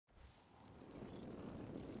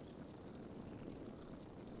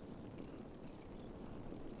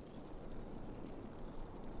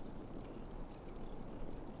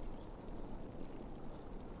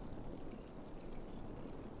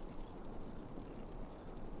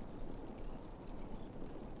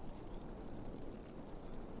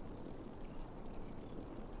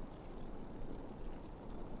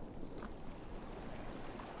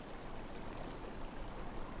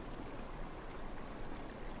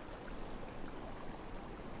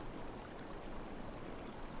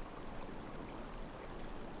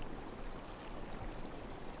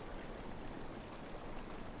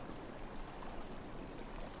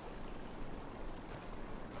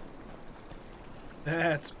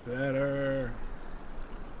That's better.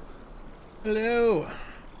 Hello.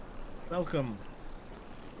 Welcome.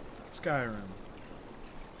 Skyrim.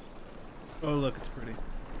 Oh, look, it's pretty.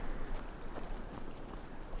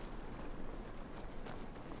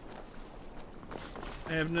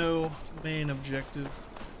 I have no main objective.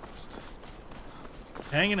 Just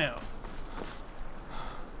hanging out.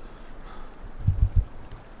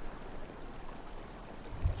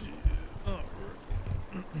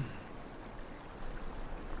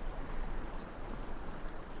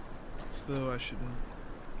 As though I shouldn't.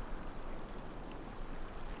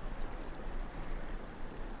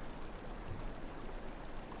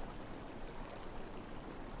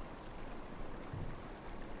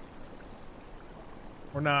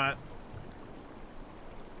 Or not.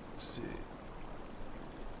 Let's see.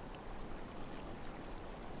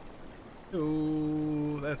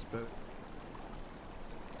 Oh, that's better.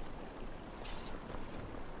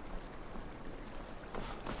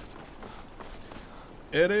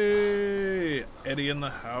 Eddie! Eddie in the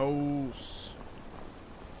house.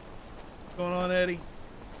 What's going on, Eddie?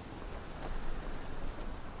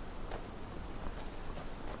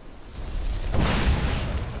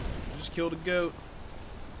 Just killed a goat.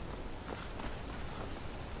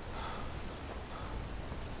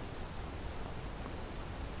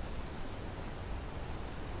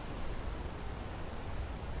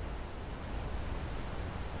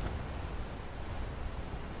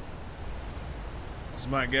 This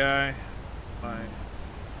is my guy, my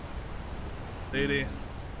lady.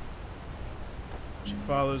 She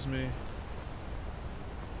follows me.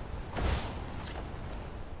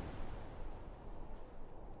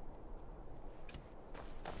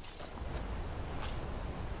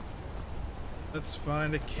 Let's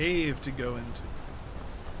find a cave to go into.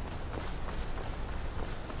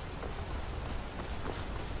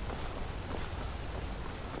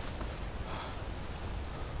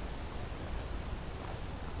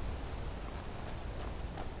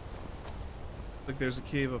 Like there's a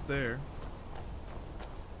cave up there.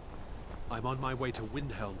 I'm on my way to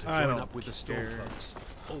Windhelm to I join don't up with the care. Stormcloaks.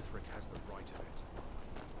 Ulfric has the right of it.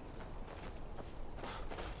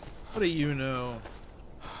 What do you know?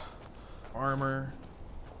 Armor.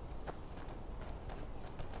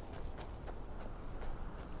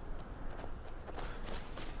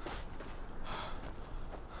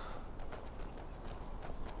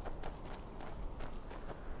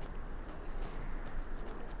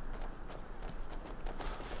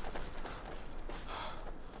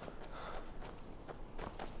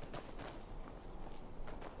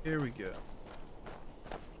 Here we go.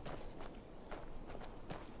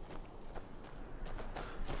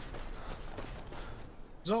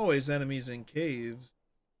 There's always enemies in caves.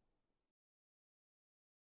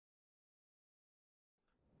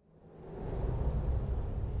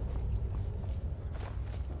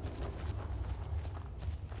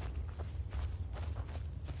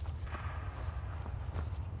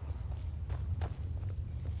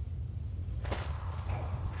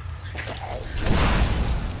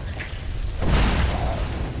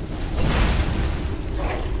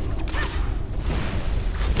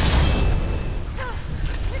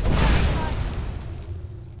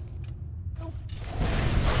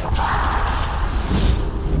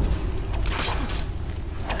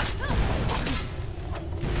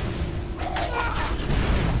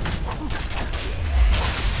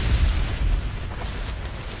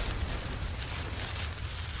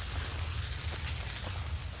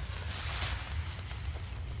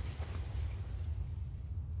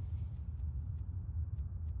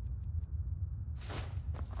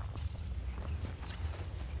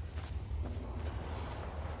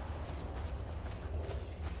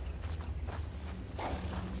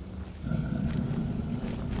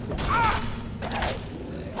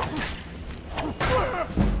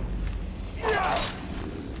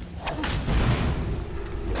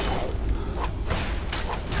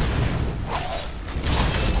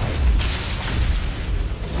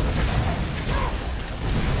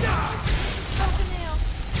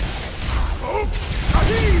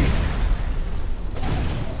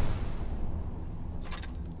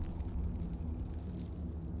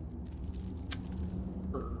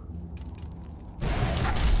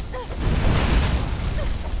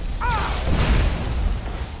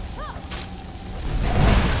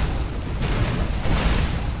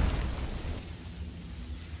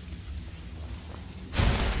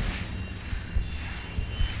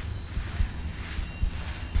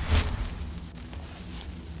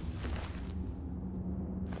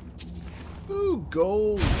 Ooh,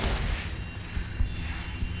 gold.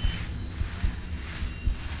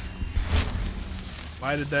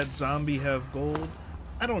 Why did that zombie have gold?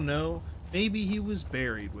 I don't know. Maybe he was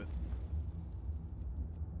buried with.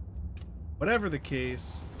 Whatever the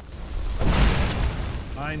case,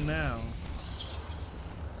 mine now.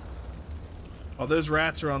 Oh, those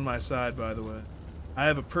rats are on my side, by the way. I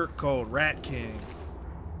have a perk called Rat King.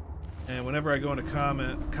 And whenever I go into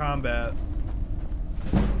combat,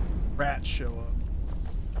 rats show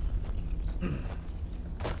up.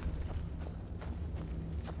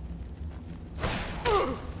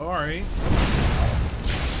 Sorry.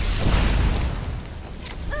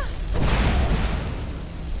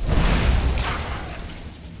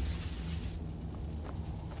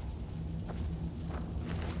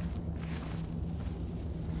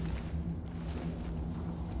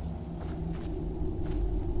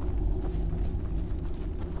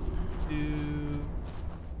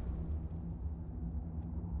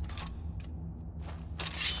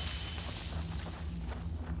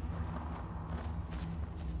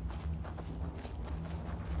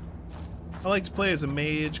 I like to play as a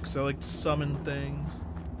mage because I like to summon things.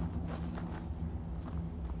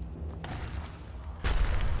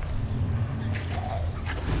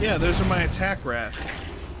 Yeah, those are my attack rats.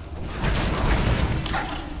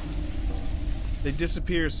 They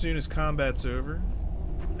disappear as soon as combat's over.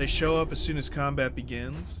 They show up as soon as combat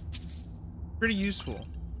begins. Pretty useful.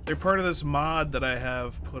 They're part of this mod that I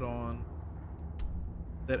have put on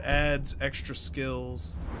that adds extra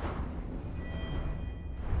skills.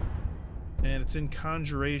 And it's in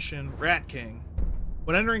Conjuration. Rat King.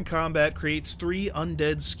 When entering combat, creates 3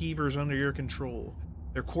 undead skeevers under your control.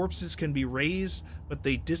 Their corpses can be raised, but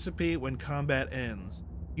they dissipate when combat ends.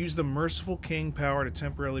 Use the Merciful King power to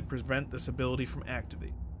temporarily prevent this ability from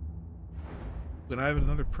activating. When I have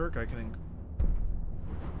another perk, I can...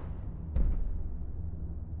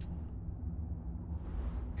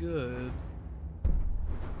 Good.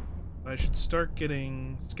 I should start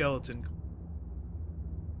getting skeleton.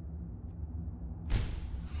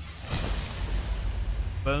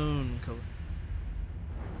 Bone color.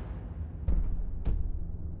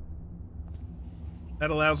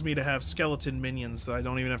 That allows me to have skeleton minions that I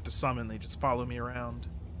don't even have to summon. They just follow me around.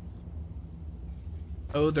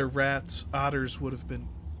 Oh, they're rats. Otters would have been.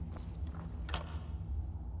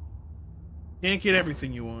 Can't get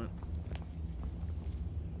everything you want.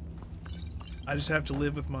 I just have to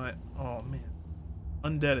live with my... Oh, man.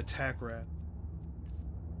 Undead attack rat.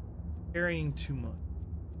 Carrying too much.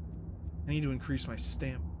 I need to increase my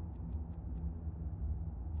stamina.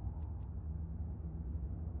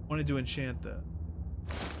 Wanted to enchant that.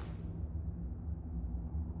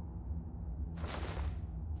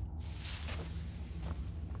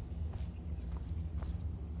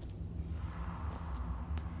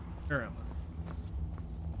 Where am I?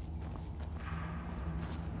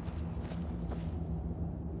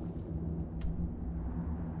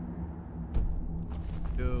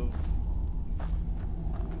 Go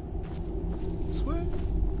this way.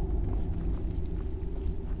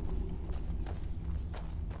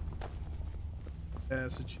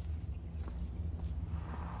 Passage.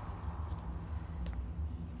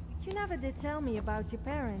 You never did tell me about your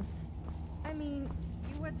parents. I mean,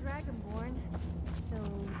 you were dragonborn. So,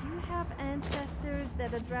 do you have ancestors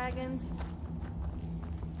that are dragons?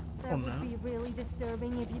 That would be really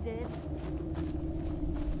disturbing if you did.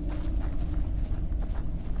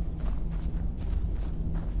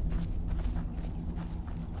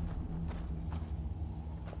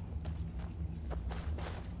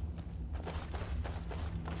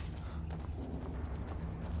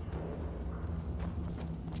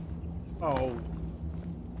 Oh.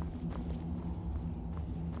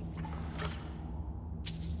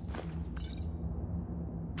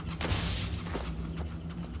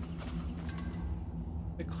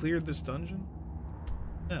 I cleared this dungeon?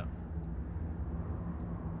 No.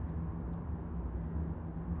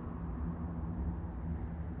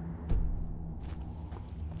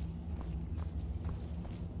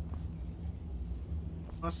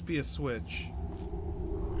 Must be a switch.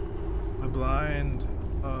 Am I blind?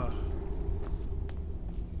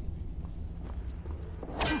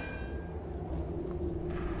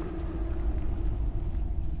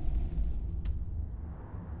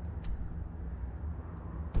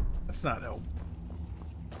 That's not helpful.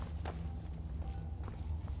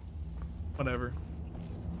 Whatever.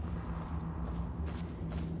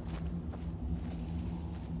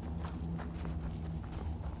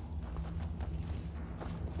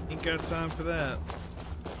 Ain't got time for that.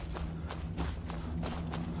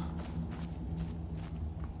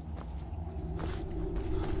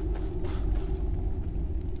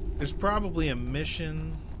 There's probably a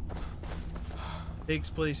mission takes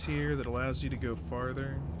place here that allows you to go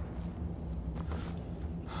farther.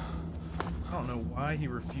 I don't know why he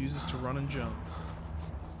refuses to run and jump.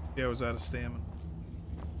 Yeah, I was out of stamina.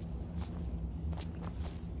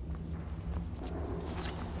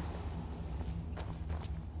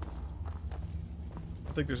 I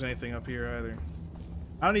don't think there's anything up here either.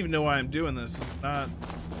 I don't even know why I'm doing this. This is not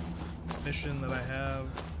a mission that I have.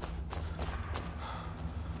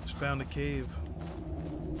 Just found a cave.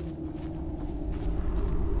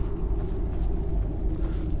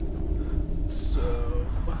 So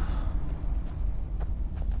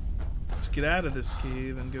let's get out of this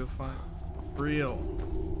cave and go find real.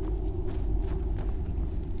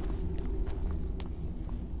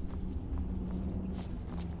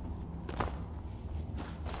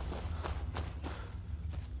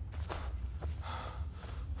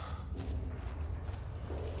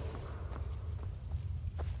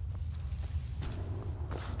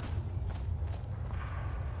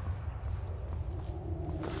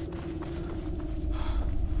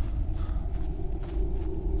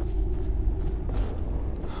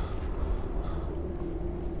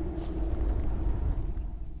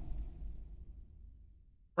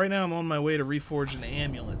 Right now I'm on my way to reforge an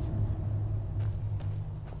amulet.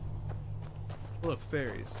 Look,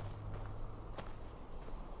 fairies.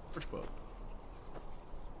 Torch boat.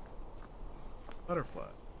 Butterfly.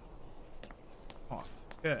 Moth.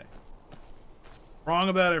 Okay. Wrong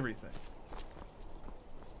about everything.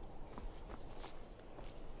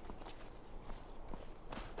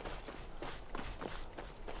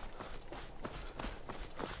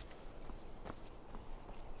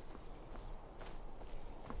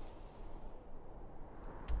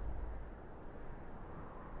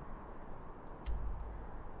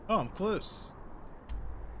 Oh, I'm close.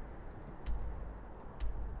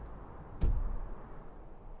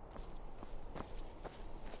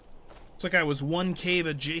 Looks like I was one cave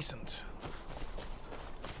adjacent.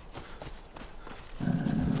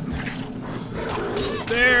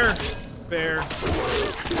 There! Bear.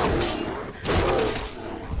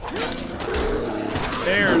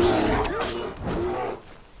 Bears.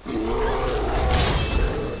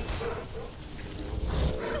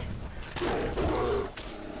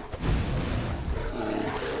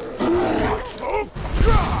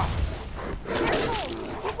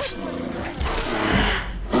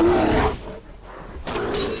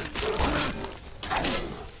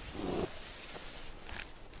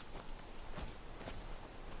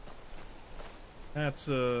 That's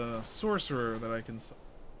a sorcerer that I can summon.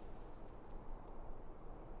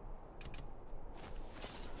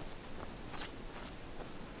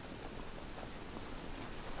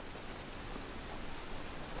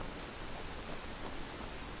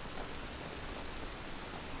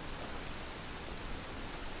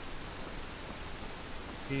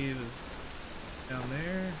 Cave is down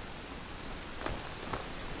there.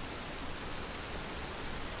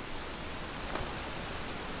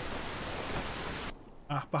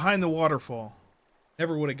 Ah, behind the waterfall.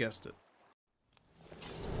 Never would have guessed it.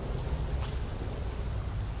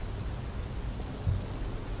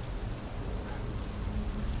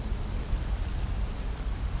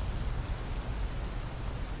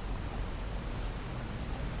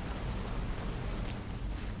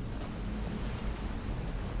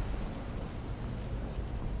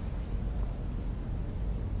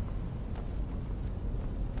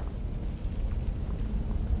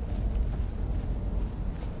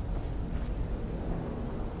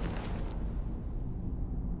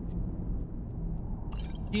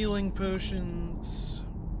 Healing potions.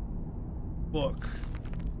 Book.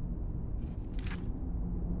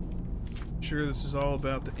 Sure, this is all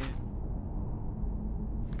about the end.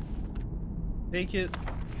 Take it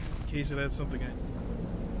in case it has something I need.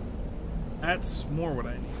 That's more what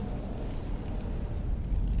I need.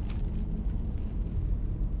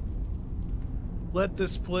 Let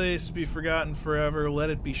this place be forgotten forever. Let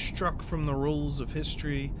it be struck from the rolls of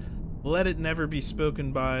history. Let it never be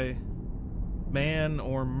spoken by man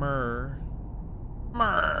or mer.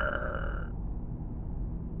 Mer.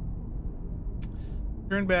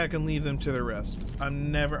 Turn back and leave them to their rest. I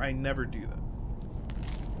never do that.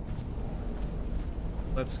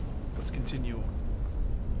 Let's continue on.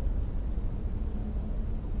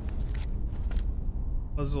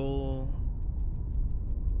 Puzzle.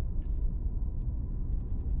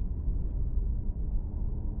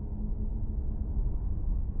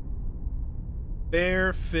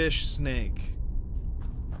 Bear, fish, snake.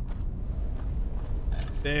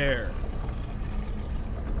 Bear.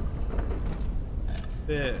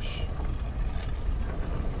 Fish.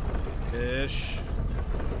 Fish.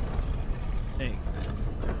 Snake.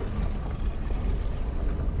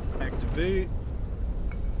 Activate.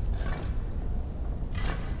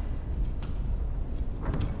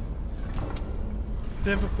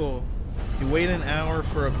 Typical. You wait an hour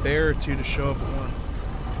for a bear or two to show up at once.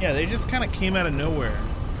 Yeah, they just kind of came out of nowhere.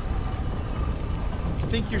 You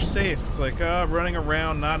think you're safe. It's like, running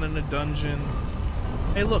around, not in a dungeon.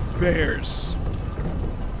 Hey, look, bears.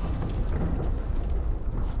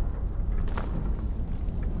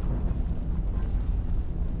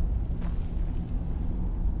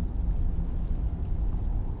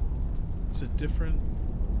 It's a different...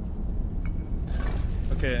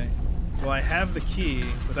 Okay. Well, I have the key,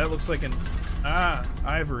 but that looks like an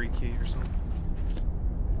ivory key or something.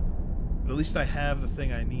 But at least I have the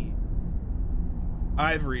thing I need.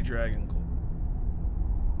 Ivory dragon claw.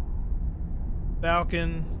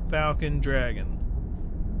 Falcon, dragon.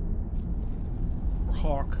 Or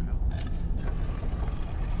hawk.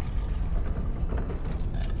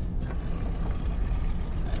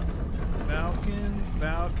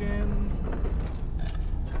 Falcon.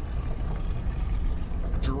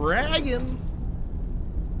 Dragon.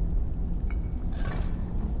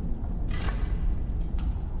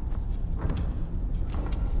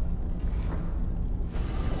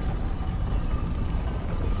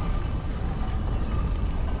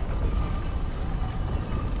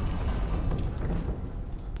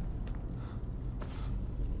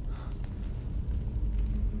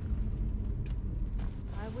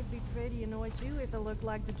 I would be pretty annoyed too if I looked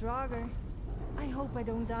like the Draugr. I hope I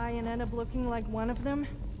don't die and end up looking like one of them.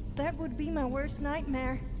 That would be my worst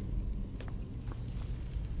nightmare.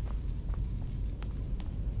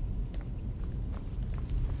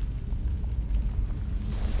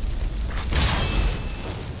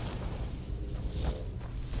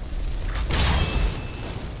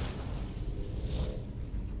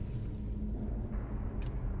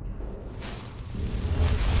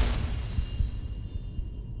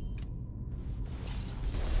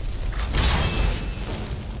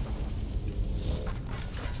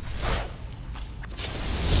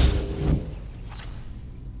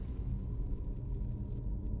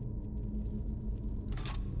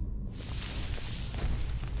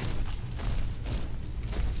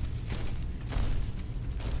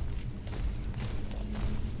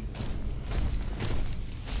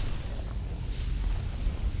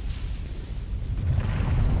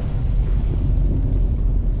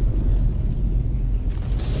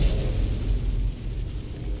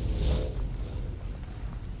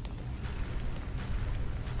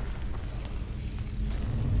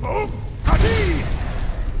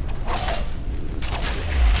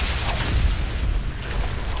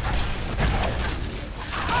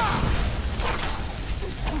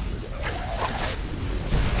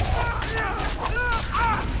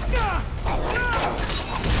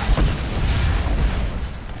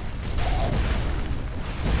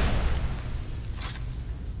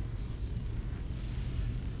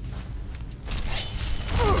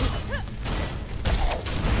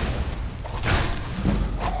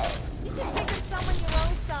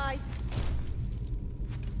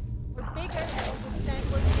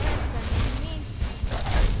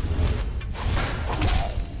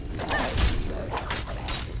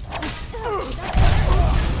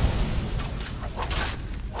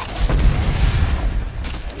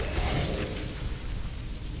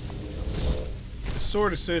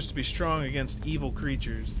 Sword is supposed to be strong against evil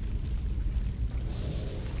creatures.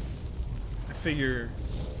 I figure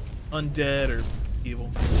undead or evil.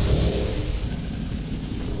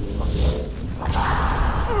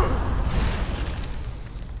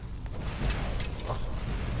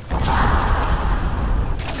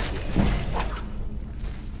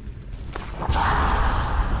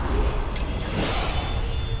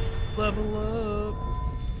 Level up.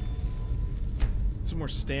 Some more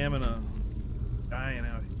stamina. Dying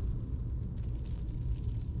out.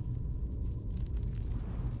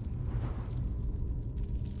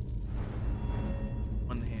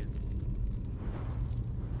 One hand.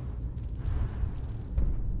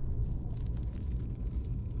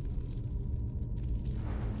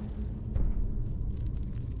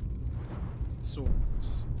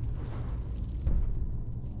 Swords.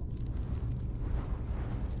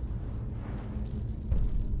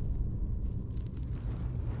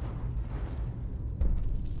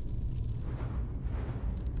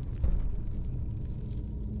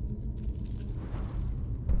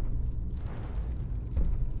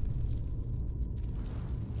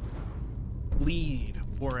 Bleed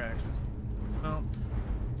war axes. Well,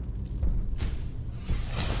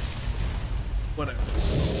 whatever.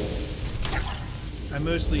 I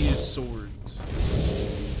mostly use swords.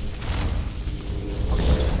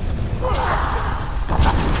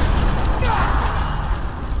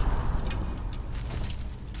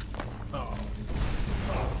 Oh.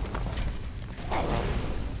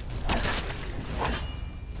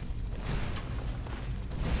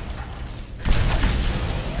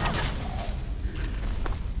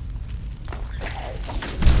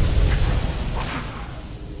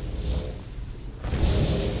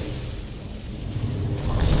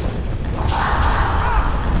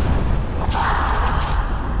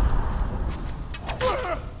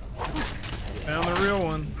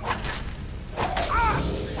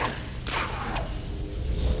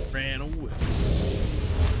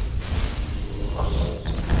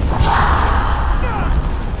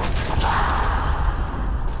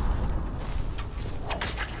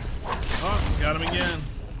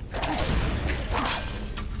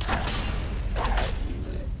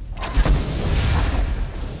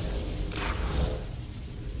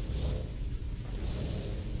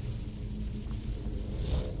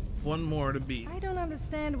 One more to beat. I don't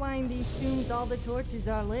understand why in these tombs all the torches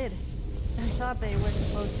are lit. I thought they were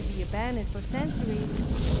supposed to be abandoned for centuries.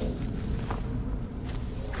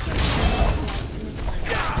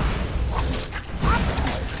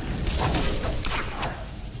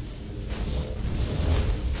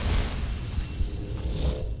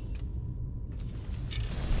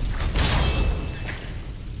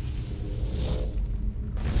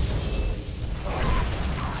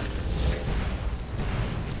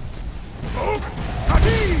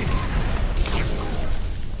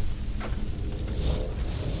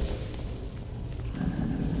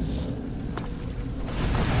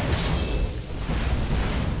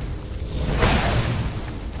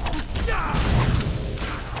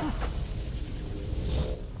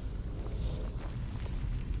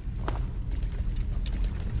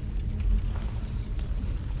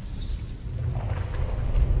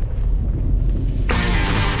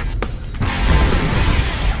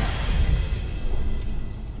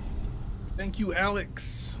 Thank you,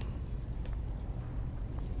 Alex.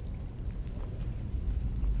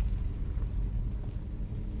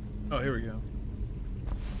 Oh, here we go.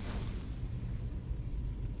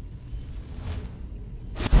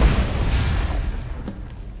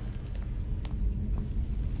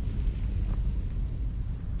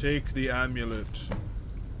 Take the amulet.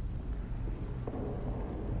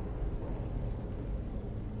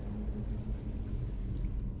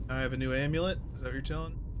 I have a new amulet. Is that what you're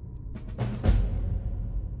telling?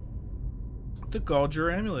 The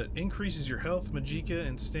Galger amulet increases your health, magicka,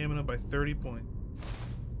 and stamina by 30 points.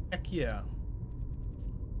 Heck yeah.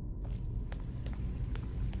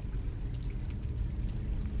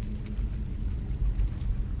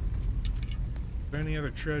 Is there any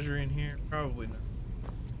other treasure in here? Probably not.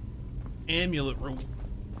 Amulet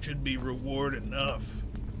should be reward enough.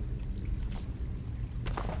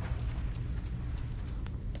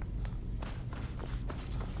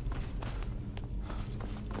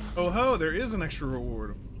 Oh ho, there is an extra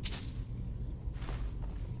reward.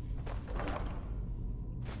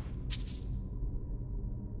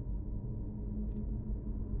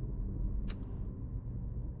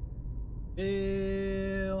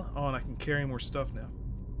 Oh, and I can carry more stuff now.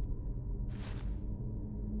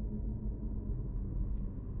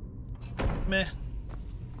 Meh.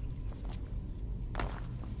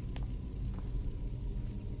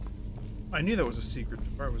 I knew that was a secret.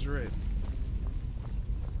 I was right.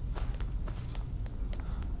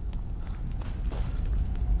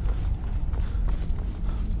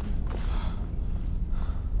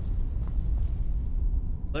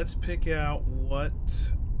 Let's pick out what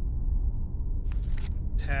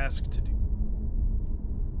task to do.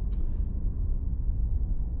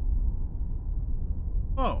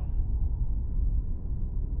 Oh.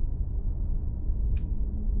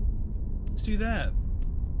 Let's do that.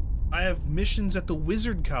 I have missions at the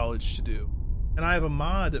Wizard College to do. And I have a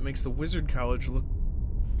mod that makes the Wizard College look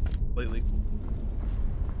lately.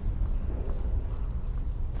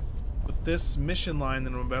 With this mission line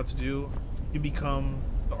that I'm about to do, you become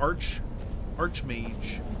the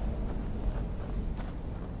Archmage.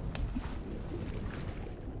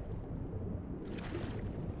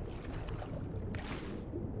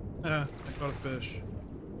 Ah, I caught a fish.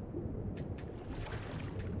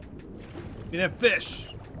 Give me that fish!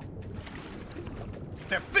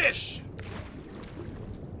 That fish!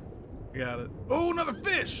 I got it. Oh, another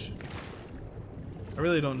fish! I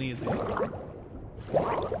really don't need that.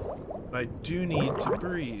 But I do need to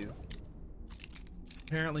breathe.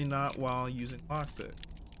 Apparently not while using lockpick.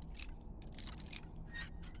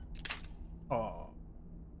 Aw.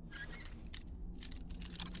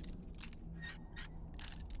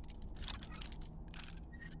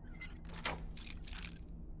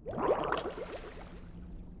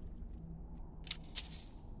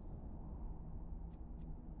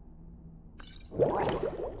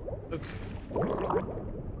 Okay.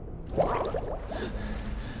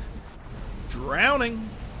 Drowning.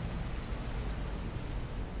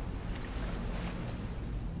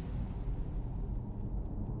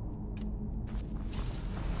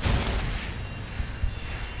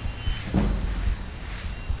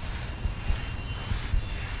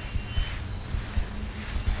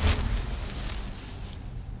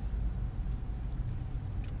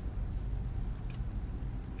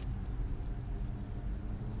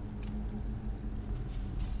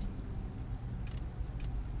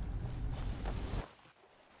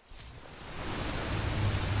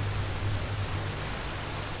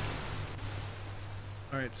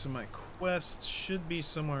 Alright, so my quest should be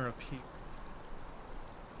somewhere up here.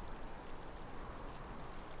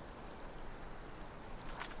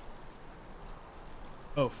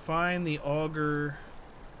 Oh, find the auger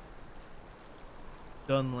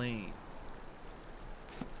Dun Lane.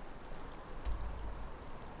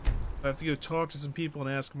 I have to go talk to some people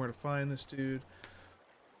and ask them where to find this dude.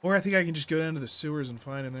 Or I think I can just go down to the sewers and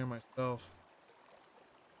find him there myself.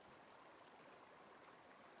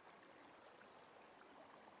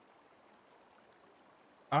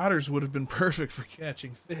 Otters would have been perfect for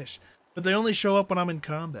catching fish, but they only show up when I'm in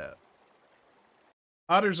combat.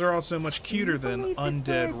 Otters are also much cuter than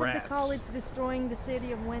undead rats. Of the college destroying the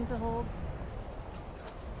city of Winterhold?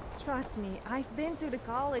 Trust me, I've been to the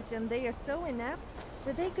college and they are so inept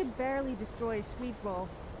that they could barely destroy a sweet roll,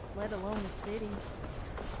 let alone the city.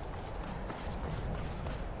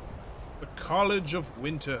 The College of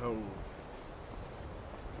Winterhold.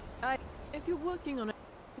 If you're working on it,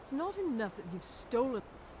 it's not enough that you've stolen.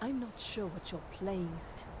 I'm not sure what you're playing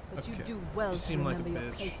at, but Okay. you do well to remember like a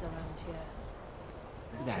your bitch. place around here.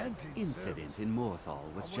 That incident in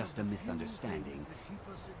Morthal was just a misunderstanding.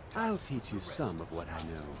 I'll teach you some of what I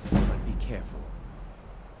know, but be careful.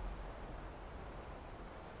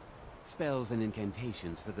 Spells and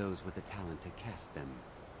incantations for those with the talent to cast them.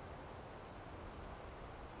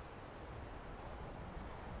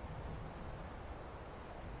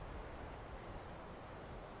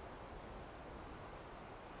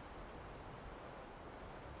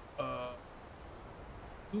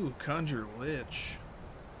 Ooh, Conjure Lich.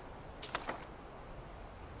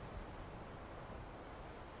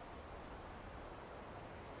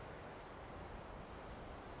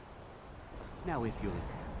 Now if you'll...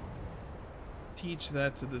 Teach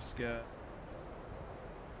that to this guy.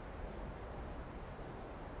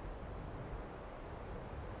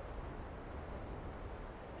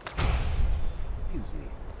 Excuse me.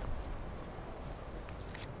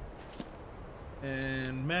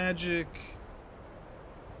 And magic.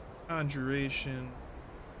 Conjuration.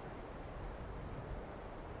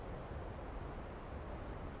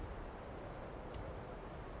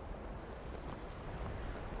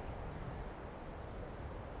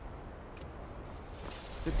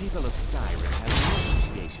 The people of Skyrim have no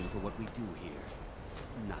appreciation for what we do here.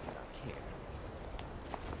 Not that I care.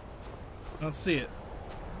 I don't see it.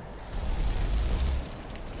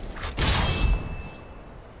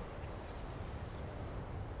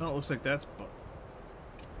 Oh, it looks like that's butt.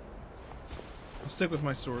 I'll stick with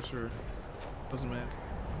my sorcerer. Doesn't matter.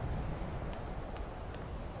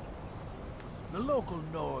 The local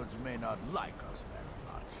Nords may not like us very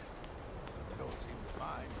much, but they don't seem to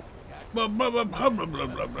mind.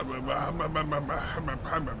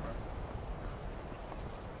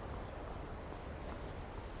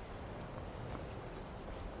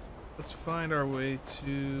 Let's find our way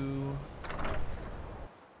to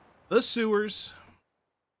the sewers.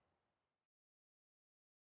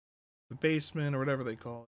 The basement, or whatever they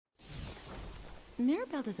call it.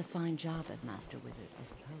 Mirabelle does a fine job as Master Wizard, I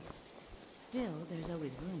suppose. Still, there's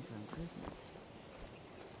always room for improvement.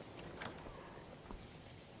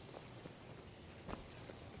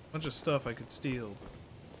 Bunch of stuff I could steal.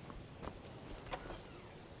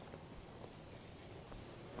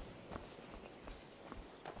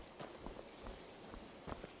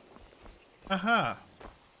 Aha!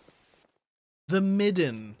 The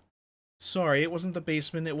midden. Sorry, it wasn't the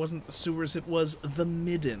basement, it wasn't the sewers, it was the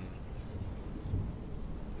midden.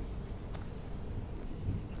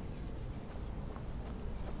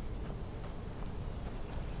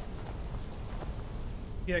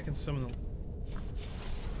 Yeah, I can summon them.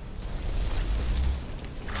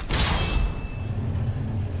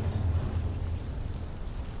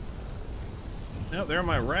 No, there are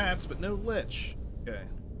my rats, but no lich. Okay.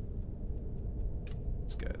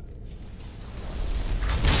 This guy.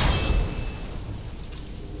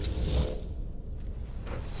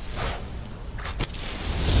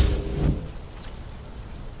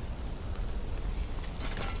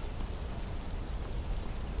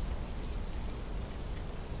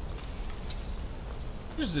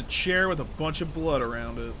 There's a chair with a bunch of blood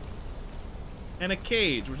around it. And a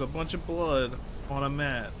cage with a bunch of blood on a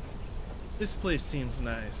mat. This place seems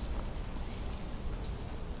nice.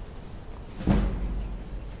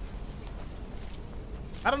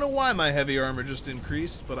 I don't know why my heavy armor just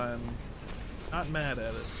increased, but I'm not mad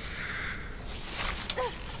at it.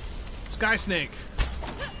 Sky Snake!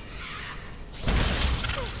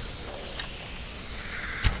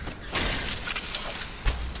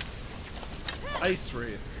 Ice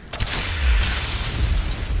Wraith.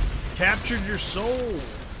 Captured your soul!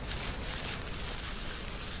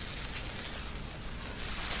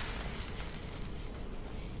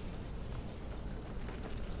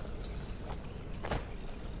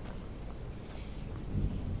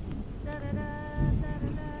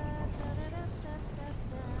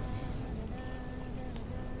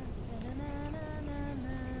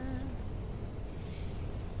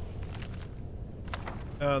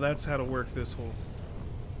 Oh, that's how to work this hole.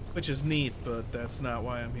 Which is neat, but that's not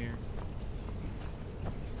why I'm here.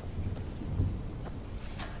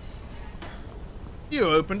 You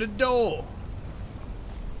opened a door.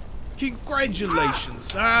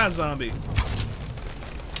 Congratulations. Ah, zombie.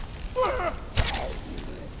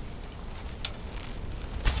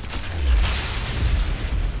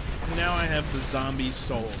 Now I have the zombie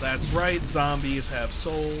soul. That's right, zombies have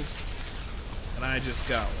souls. And I just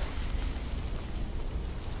got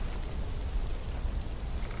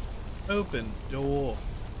one. Open door.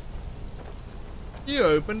 You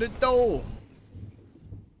opened a door.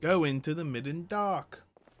 Go into the midden dark.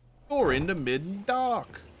 Or into midden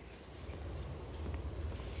dark.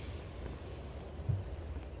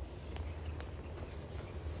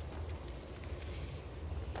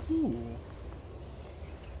 Ooh.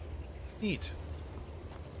 Neat.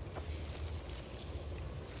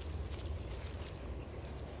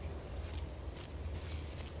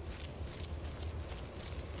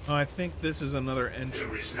 Oh, I think this is another entrance.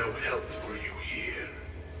 There is no help for you here.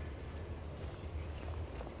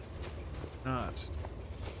 Not.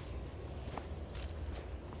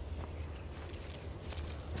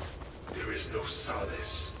 There is no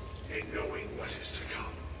solace in knowing what is to come.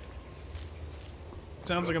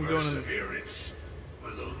 Sounds like I'm going in. Perseverance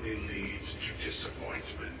will only lead to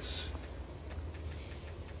disappointments.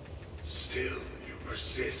 Still, you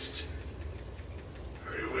persist.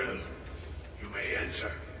 Very well. You may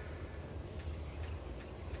enter.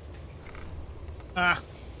 Ah.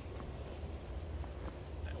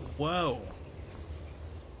 Whoa.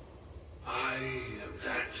 I am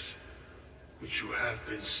that which you have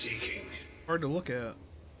been seeking. Hard to look at.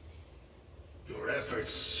 Your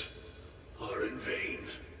efforts are in vain.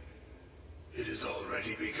 It has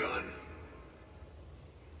already begun.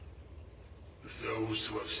 Those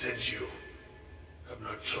who have sent you have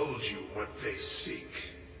not told you what they seek,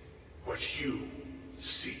 what you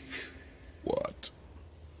seek. What?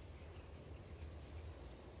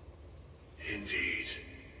 Indeed.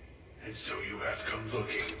 And so you have come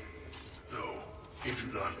looking, though you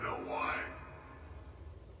do not know why.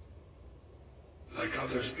 Like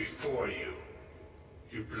others before you,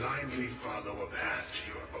 you blindly follow a path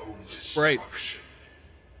to your own destruction.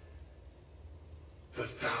 The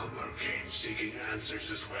Thalmor came seeking answers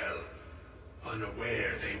as well,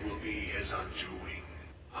 unaware they will be his undoing.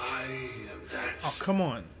 I am that Oh, come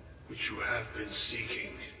on. which you have been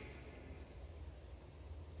seeking.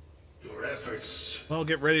 Your efforts. Well,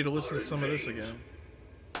 get ready to listen to some of this again.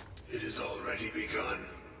 It has already begun.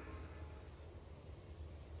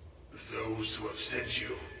 Those who have sent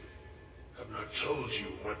you have not told you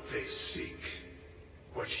what they seek,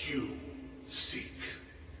 what you seek.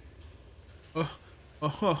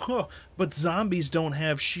 But zombies don't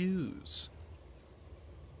have shoes.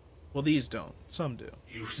 Well, these don't. Some do.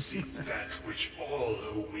 You seek that which all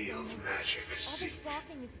who wield magic seek.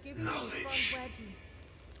 Knowledge.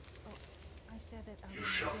 You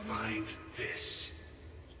shall find this.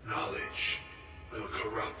 Knowledge will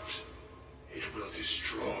corrupt. It will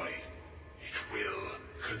destroy. It will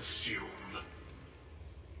consume.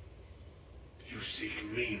 You seek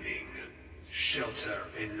meaning, shelter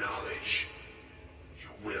in knowledge. You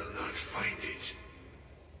will not find it.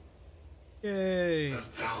 Yay. The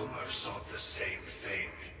Thalmor sought the same thing,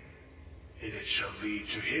 and it shall lead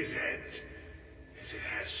to his end, as it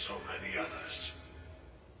has so many others.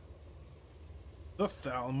 The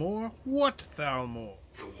Thalmor? What Thalmor?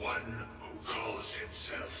 The one who calls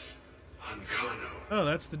himself Ancano. Oh,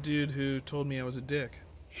 that's the dude who told me I was a dick.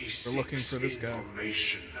 He We're looking for this guy.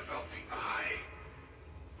 information about the Eye,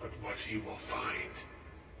 but what he will find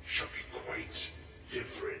shall be quite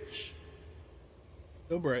different.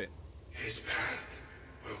 So bright. His path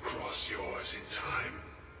will cross yours in time,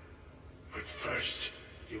 but first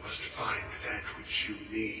you must find that which you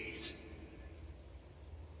need.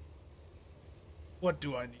 What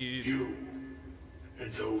do I need? You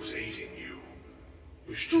and those aiding you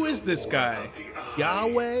wish to Who know is this more guy? about the Eye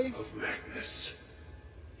Yahweh? of Magnus.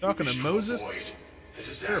 Talking You to wish Moses? avoid the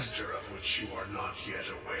disaster of which you are not yet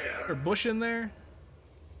aware. Or Bush in there?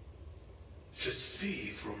 To see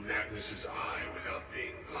through Magnus's eye without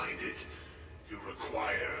being blinded, you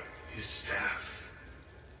require his staff.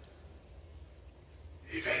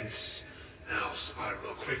 Events now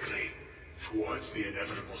spiral quickly towards the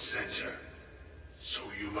inevitable center. So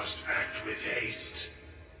you must act with haste.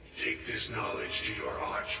 Take this knowledge to your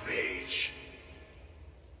archmage.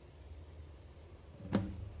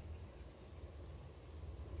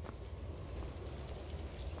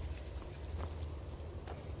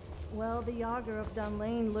 Well, the Augur of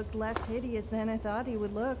Dunlane looked less hideous than I thought he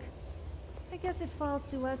would look. I guess it falls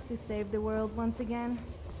to us to save the world once again.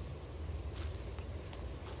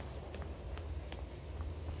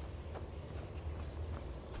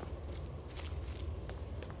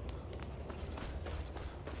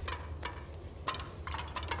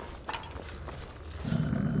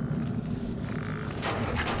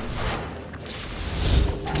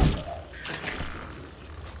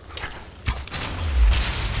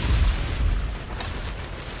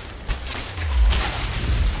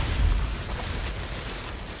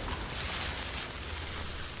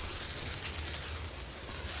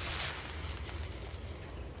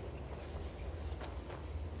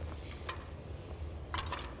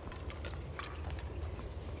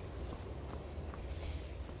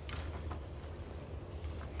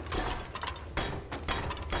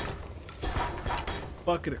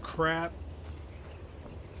 Bucket of crap.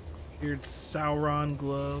 Weird Sauron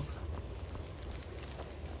glove.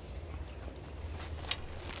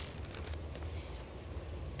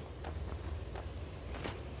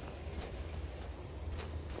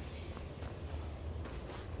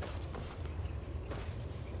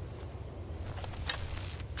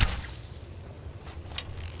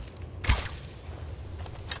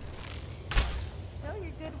 So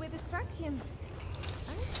you're good with destruction.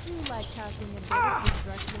 I do like causing a bit of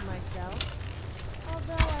destruction myself.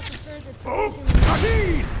 Although I prefer the traditional...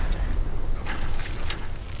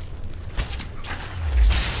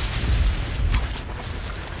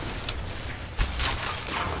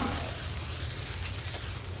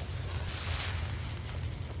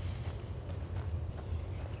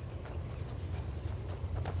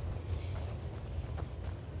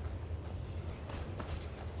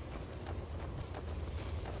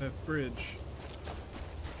 That bridge.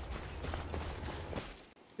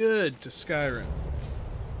 Good to Skyrim.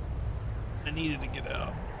 I needed to get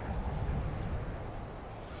out.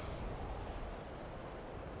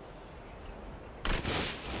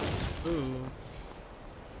 Ooh.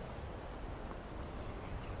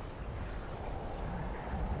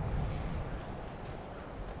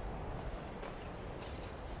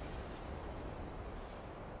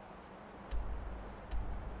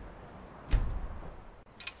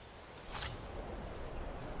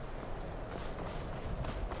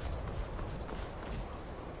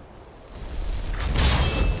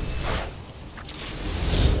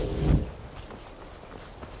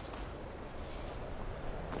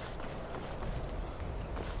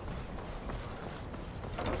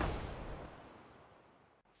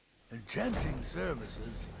 Enchanting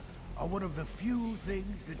services are one of the few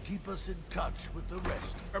things that keep us in touch with the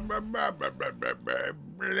rest.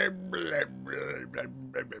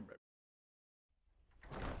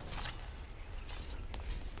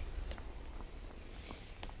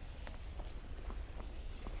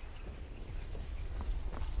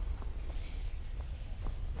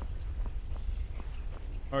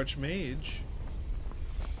 Archmage.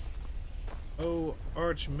 Oh,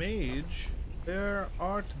 Archmage, where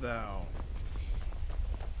art thou?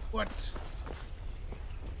 What?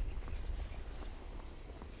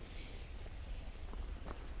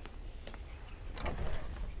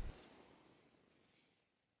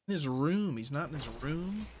 In his room. He's not in his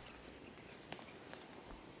room.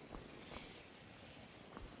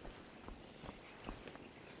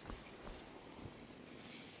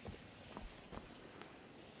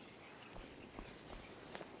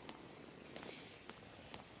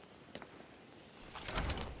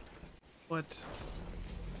 What?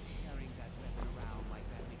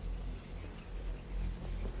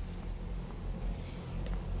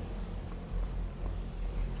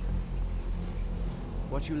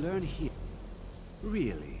 What you learn here...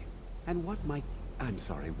 Really? And what might... I'm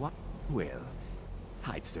sorry, what... Well,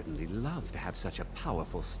 I'd certainly love to have such a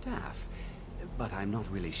powerful staff, but I'm not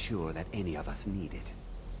really sure that any of us need it.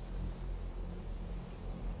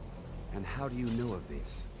 And how do you know of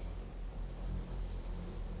this?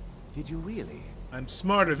 Did you really? I'm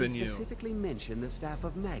smarter than you. Specifically mention the staff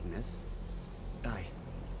of Magnus?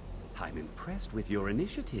 I'm impressed with your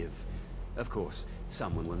initiative. Of course,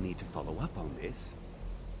 someone will need to follow up on this.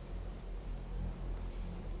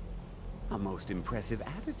 A most impressive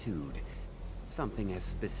attitude. Something as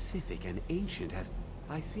specific and ancient as...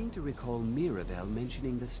 I seem to recall Mirabelle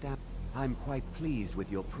mentioning the staff. I'm quite pleased with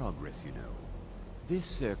your progress, you know. This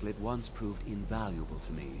circlet once proved invaluable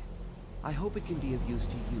to me. I hope it can be of use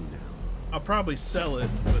to you now. I'll probably sell it,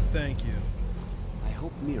 but thank you. I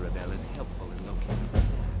hope Mirabelle is helpful in locating the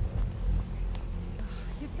staff.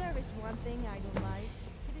 If there is one thing I don't like,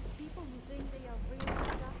 it is people who think they are really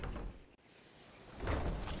tough.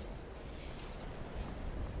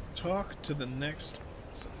 Talk to the next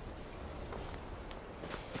person.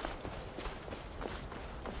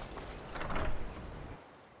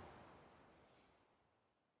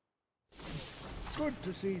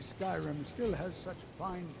 to see Skyrim still has such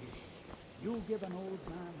fine people. You give an old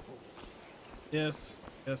man hope. Yes.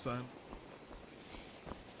 Yes, I'm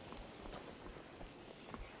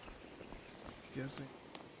guessing.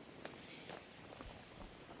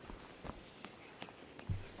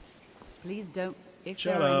 Please don't. If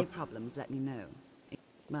Shut there are any up. problems, let me know.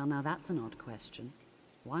 Well, now that's an odd question.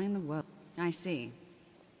 Why in the world? I see.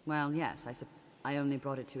 Well, yes, I only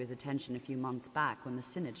brought it to his attention a few months back when the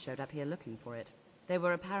Synod showed up here looking for it. They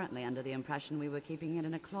were apparently under the impression we were keeping it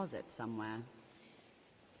in a closet somewhere.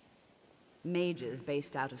 Mages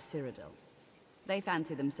based out of Cyrodiil. They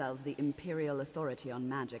fancy themselves the Imperial Authority on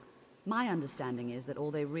magic. My understanding is that all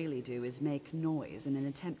they really do is make noise in an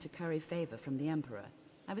attempt to curry favor from the Emperor.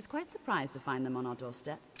 I was quite surprised to find them on our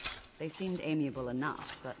doorstep. They seemed amiable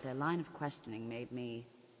enough, but their line of questioning made me...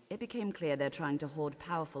 It became clear they're trying to hoard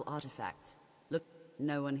powerful artifacts. Look,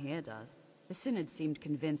 no one here does. The Synod seemed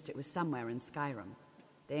convinced it was somewhere in Skyrim.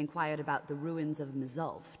 They inquired about the ruins of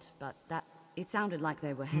Mizulft, but it sounded like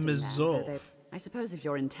they were heading Mizulft. there. I suppose if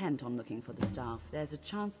you're intent on looking for the staff, there's a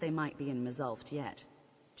chance they might be in Mizulft yet.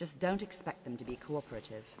 Just don't expect them to be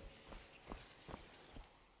cooperative.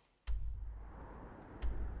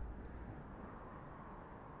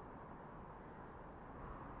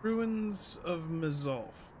 Ruins of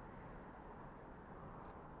Mizulf.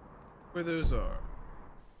 Where those are.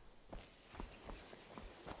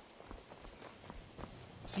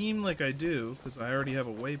 Seem like I do, because I already have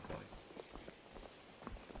a waypoint.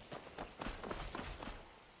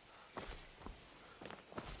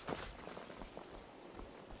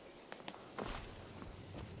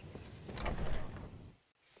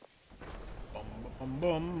 Bum, bum,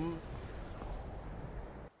 bum.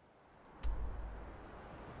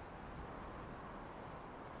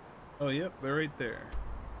 Oh, yep, they're right there.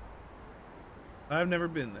 I've never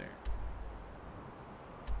been there.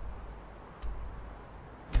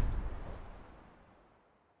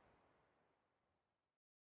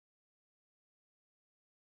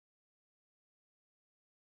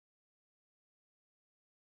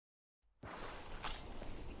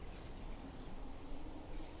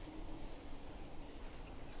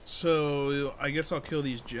 So, I guess I'll kill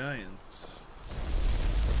these giants.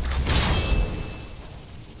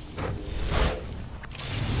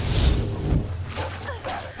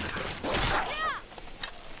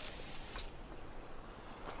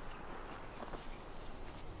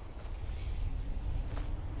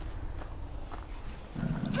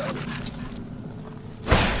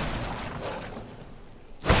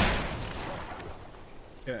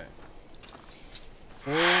 Okay.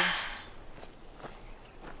 Wolves.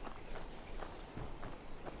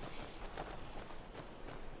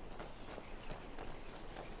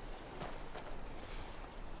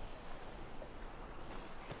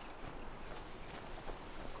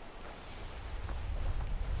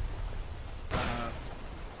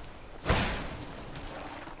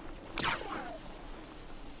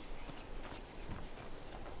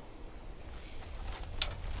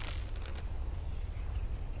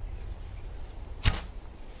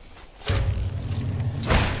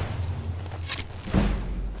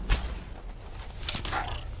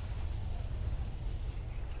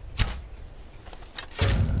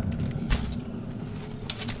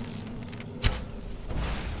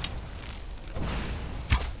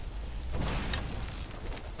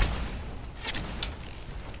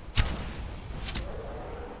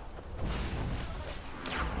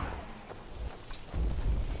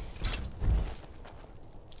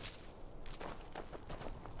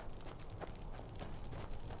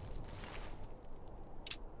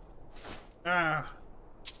 Ah.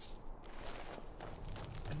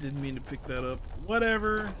 I didn't mean to pick that up.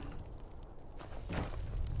 Whatever.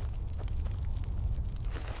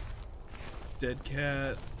 Dead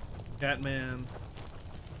cat. Catman.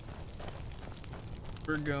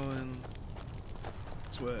 We're going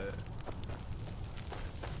this way.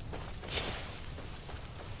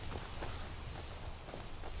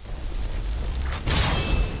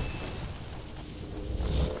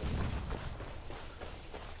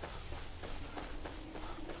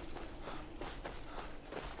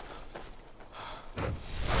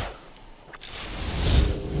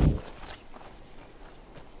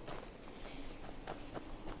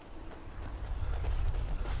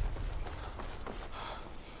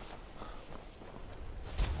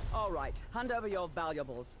 All right, hand over your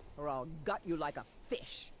valuables, or I'll gut you like a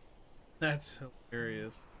fish. That's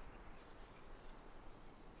hilarious.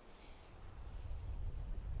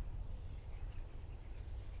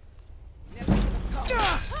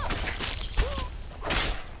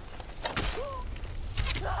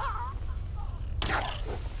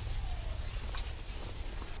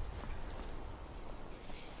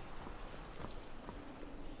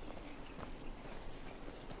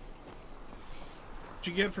 What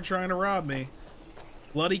you get for trying to rob me?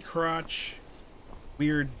 Bloody crotch.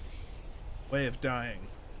 Weird way of dying.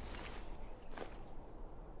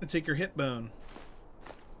 I take your hip bone.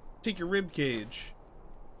 Take your rib cage.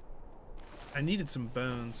 I needed some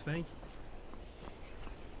bones, thank you.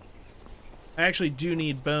 I actually do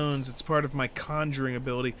need bones. It's part of my conjuring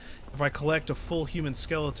ability. If I collect a full human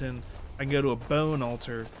skeleton, I can go to a bone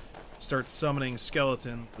altar and start summoning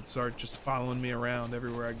skeletons that start just following me around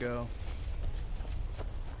everywhere I go.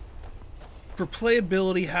 For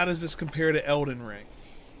playability, how does this compare to Elden Ring?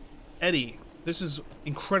 Eddie, this is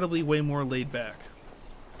incredibly way more laid back.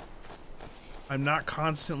 I'm not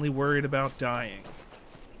constantly worried about dying.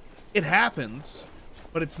 It happens,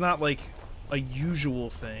 but it's not like a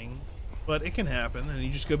usual thing. But it can happen, and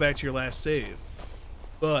you just go back to your last save.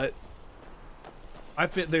 But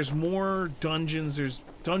there's more dungeons. There's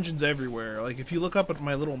dungeons everywhere. Like, if you look up at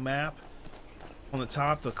my little map on the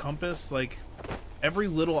top, the compass, like, every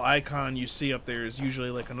little icon you see up there is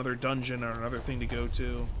usually like another dungeon or another thing to go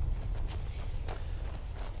to.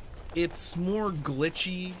 It's more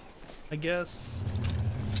glitchy, I guess,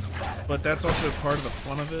 but that's also part of the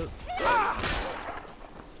fun of it.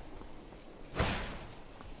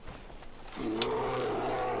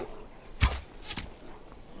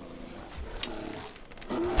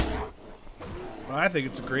 But I think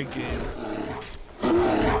it's a great game.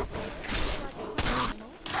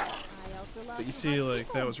 But you see,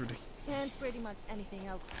 like, that was ridiculous. And pretty much anything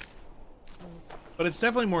else. But it's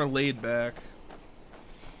definitely more laid back.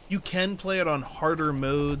 You can play it on harder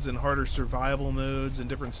modes and harder survival modes and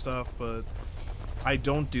different stuff, but I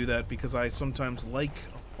don't do that because I sometimes like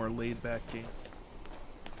a more laid back game.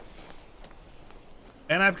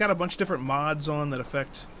 And I've got a bunch of different mods on that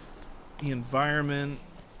affect the environment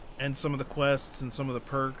and some of the quests and some of the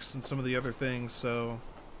perks and some of the other things, so...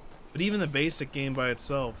 But even the basic game by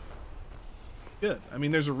itself, good. I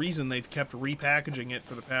mean, there's a reason they've kept repackaging it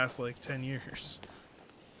for the past, like, 10 years.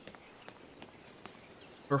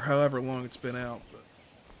 Or however long it's been out. But.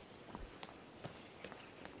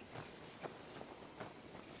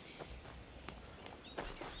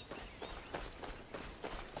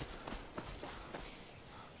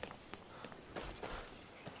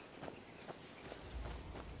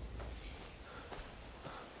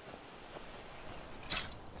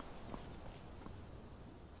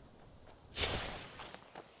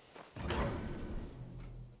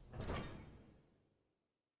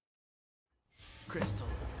 Crystal.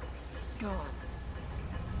 Gone.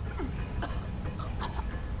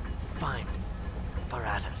 Find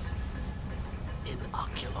Paratus.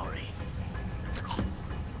 Inoculary.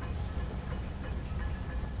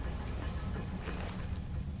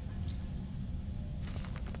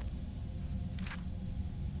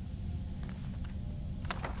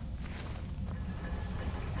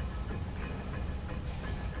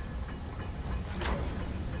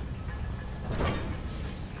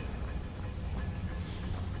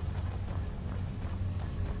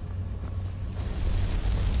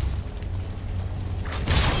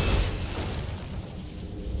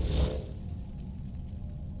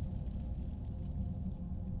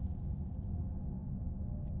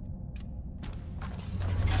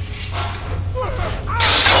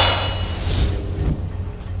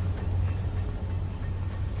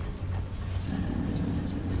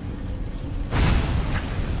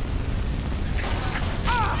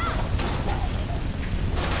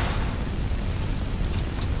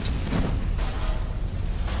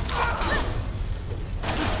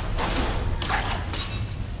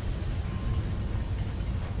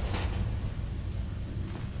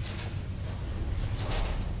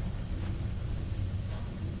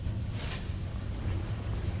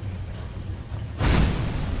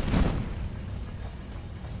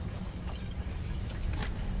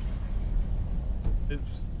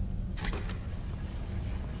 Oops.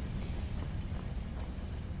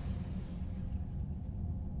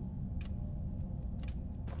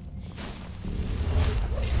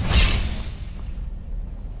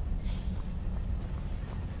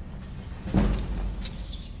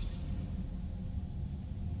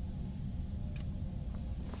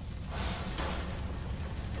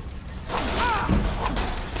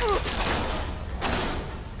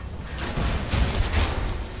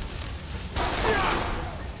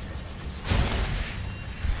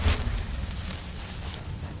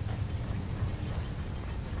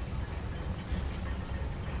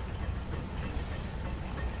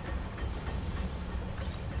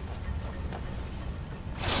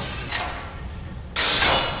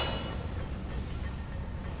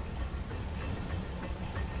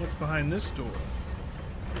 What's behind this door?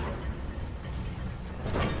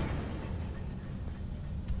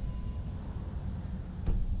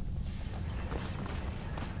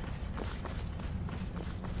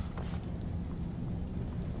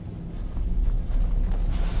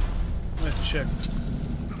 check.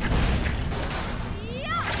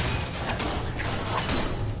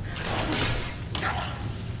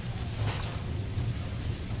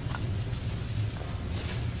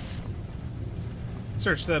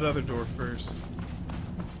 Search that other door first.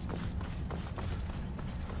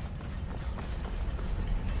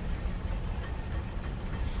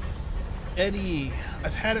 Eddie,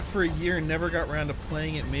 I've had it for a year and never got around to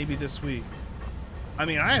playing it. Maybe this week. I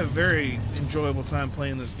mean, I have a very enjoyable time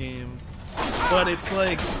playing this game, but it's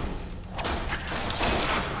like,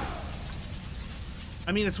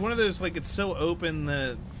 I mean, it's one of those, like, it's so open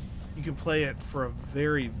that you can play it for a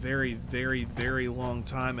very, very, very, very long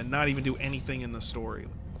time and not even do anything in the story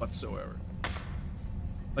whatsoever.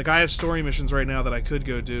 Like, I have story missions right now that I could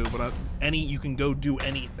go do, but you can go do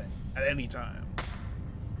anything at any time.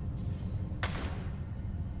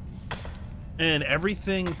 And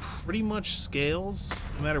everything pretty much scales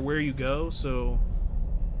no matter where you go, so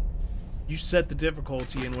you set the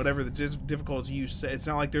difficulty, and whatever the difficulty you set, it's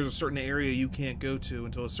not like there's a certain area you can't go to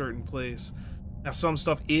until a certain place. Now, some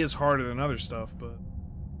stuff is harder than other stuff, but...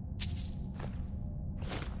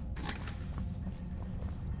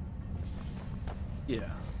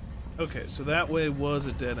 yeah. Okay, so that way was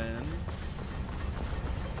a dead end.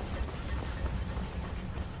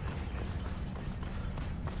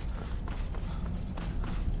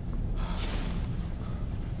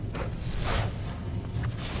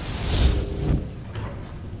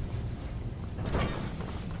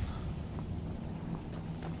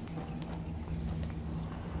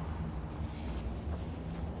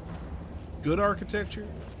 Good architecture?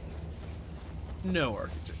 No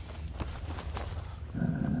architecture.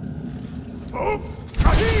 Oh!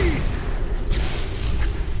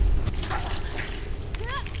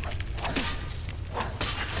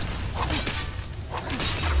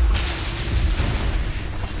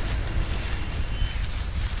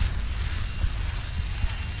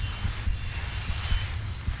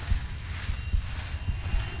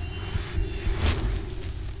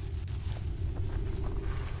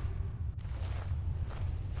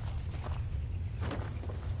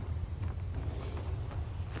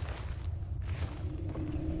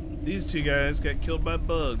 These two guys got killed by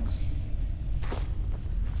bugs,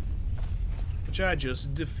 which I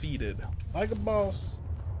just defeated like a boss.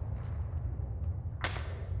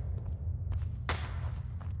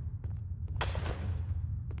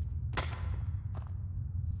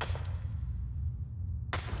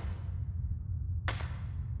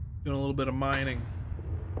 Doing a little bit of mining.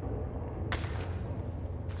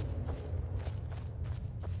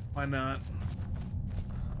 Why not?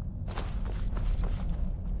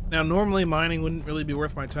 Now, normally mining wouldn't really be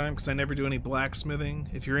worth my time because I never do any blacksmithing.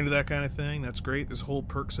 If you're into that kind of thing, that's great. There's a whole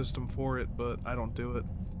perk system for it, but I don't do it.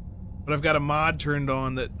 But I've got a mod turned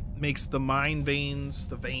on that makes the mine veins,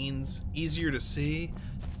 easier to see,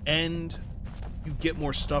 and you get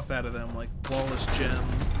more stuff out of them, like flawless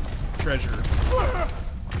gems, treasure.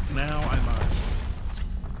 Now I mine.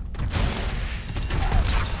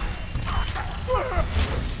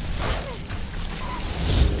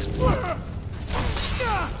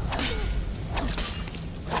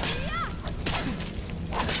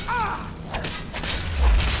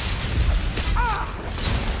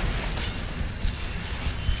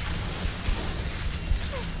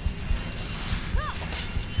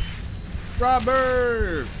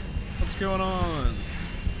 Robert! What's going on?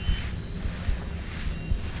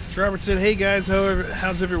 Robert said, hey guys,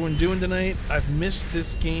 how's everyone doing tonight? I've missed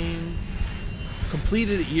this game.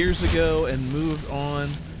 Completed it years ago and moved on.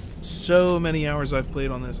 So many hours I've played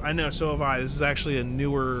on this. I know, so have I. This is actually a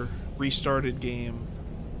newer, restarted game.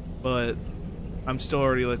 But I'm still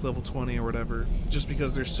already like level 20 or whatever. Just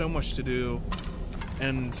because there's so much to do.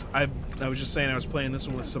 And I was just saying I was playing this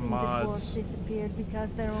one with some mods.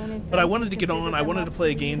 But I wanted to get on. I wanted to play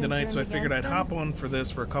a game tonight, so I figured I'd hop on for this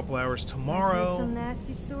for a couple hours. Tomorrow,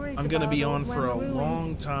 I'm going to be on for a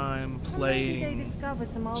long time playing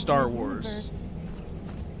Star Wars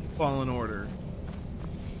Fallen Order.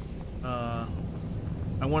 I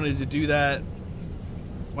wanted to do that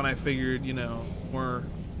when I figured, you know, more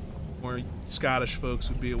Scottish folks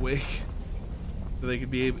would be awake. So they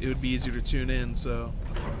could be, it would be easier to tune in. So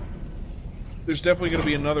there's definitely going to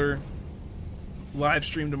be another live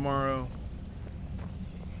stream tomorrow,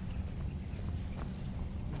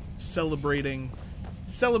 celebrating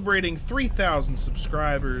 3,000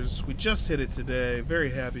 subscribers. We just hit it today.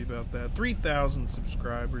 Very happy about that. 3,000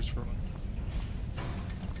 subscribers from.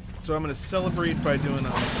 So I'm going to celebrate by doing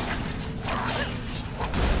a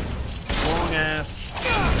long ass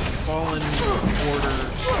Fallen Order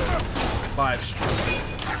live stream.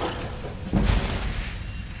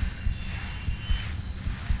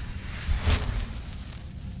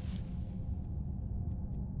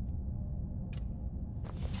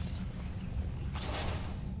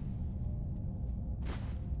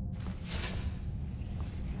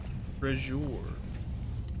 Treasure.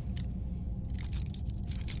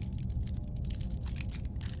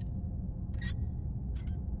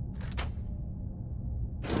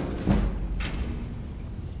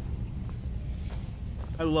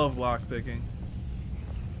 I love lockpicking.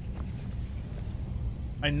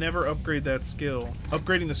 I never upgrade that skill.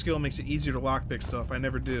 Upgrading the skill makes it easier to lockpick stuff. I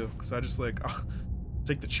never do, because I just like,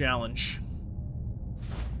 take the challenge.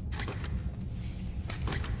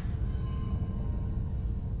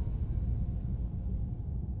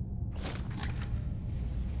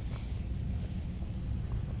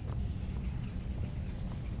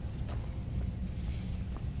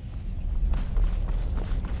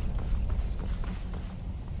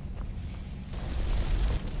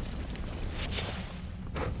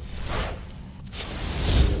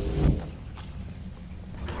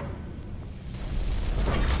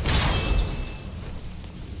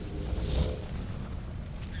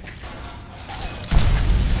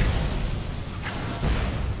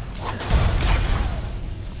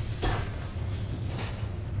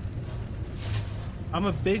 I'm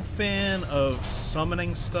a big fan of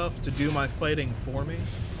summoning stuff to do my fighting for me.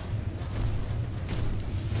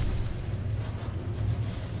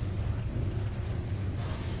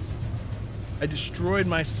 I destroyed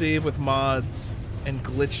my save with mods and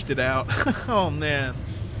glitched it out. Oh man.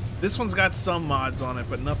 This one's got some mods on it,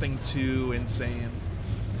 but nothing too insane.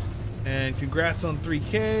 And congrats on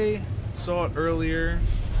 3K. Saw it earlier.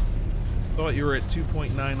 Thought you were at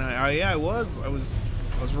 2.99. Oh yeah, I was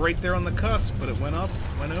right there on the cusp, but it went up,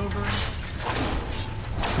 went over.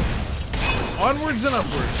 Onwards and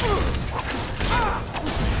upwards.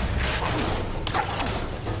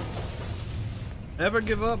 Never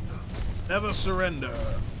give up, never surrender.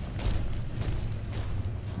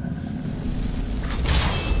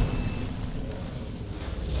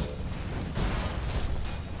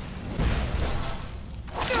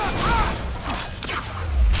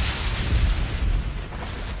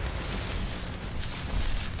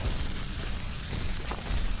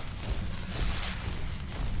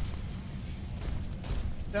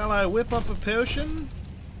 Shall I whip up a potion?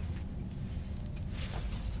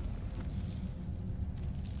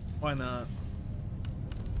 Why not?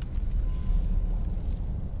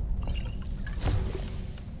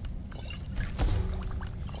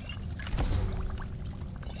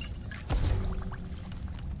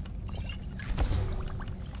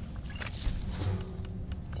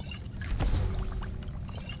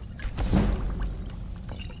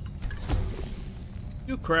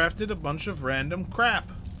 You crafted a bunch of random crap.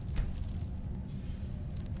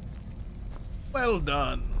 Well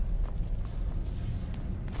done.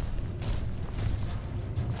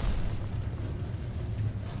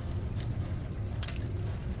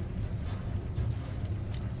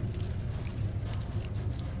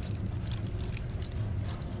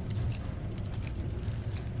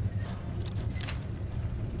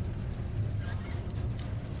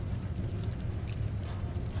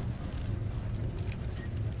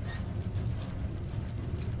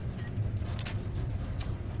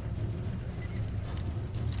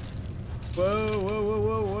 Whoa, whoa, whoa,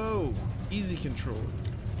 whoa, whoa. Easy control.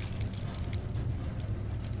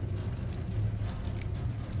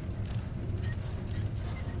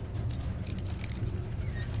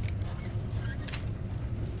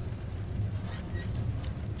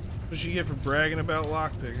 What you get for bragging about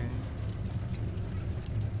lockpicking?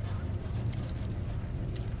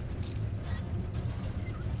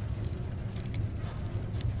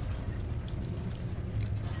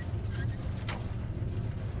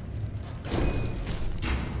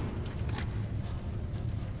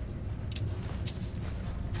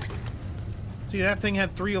 See, that thing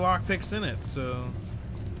had 3 lockpicks in it, so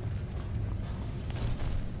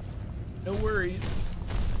no worries.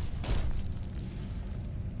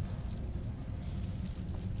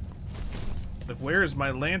 But where is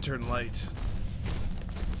my lantern light?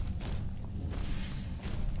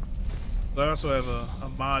 I also have a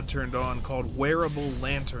mod turned on called Wearable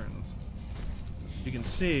Lanterns. You can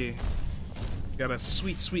see, got a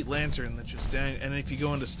sweet, sweet lantern that just and if you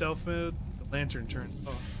go into stealth mode, the lantern turns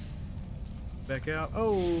off. Back out.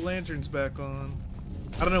 Oh, lantern's back on.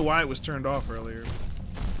 I don't know why it was turned off earlier.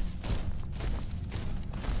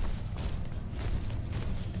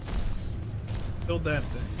 Let's build that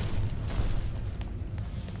thing.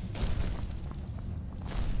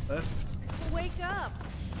 Left. Wake up!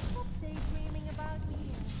 Stop daydreaming about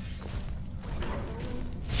me.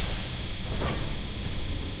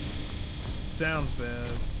 Sounds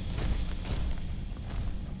bad.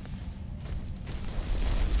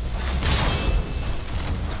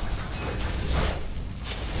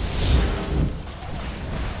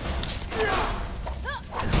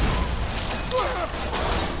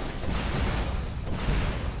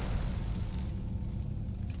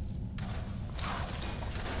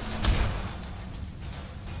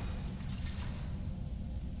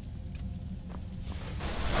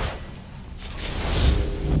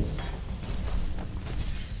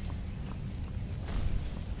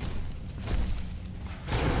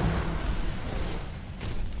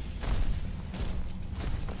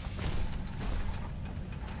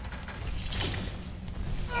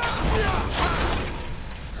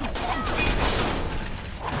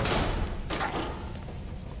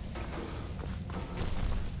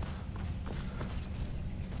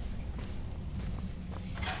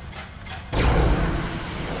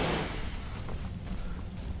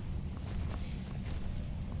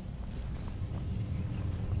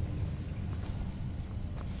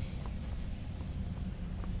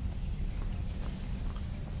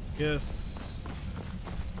 Yes.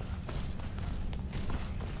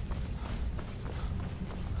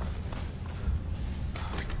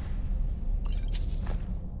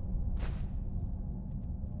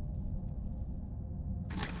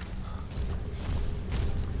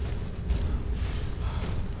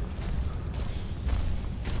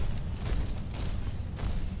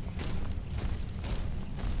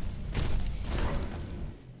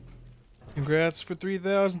 Congrats for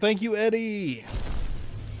 3,000. Thank you, Eddie.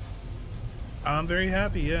 I'm very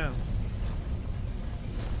happy, yeah.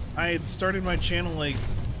 I had started my channel like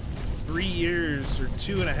 3 years or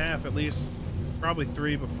 2.5 at least, probably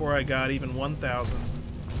 3 before I got even 1,000.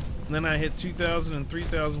 And then I hit 2,000 and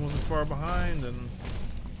 3,000 wasn't far behind, and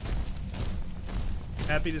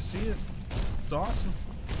happy to see it. It's awesome.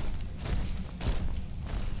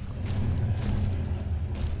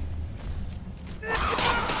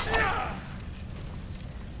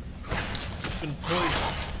 Been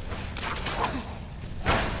poisoned.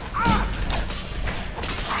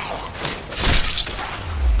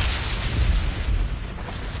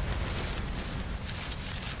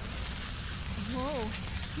 Whoa,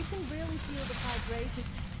 you can really feel the vibration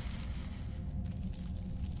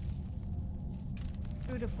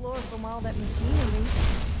through the floor from all that machinery.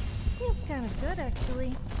 Feels kind of good,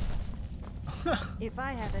 actually. If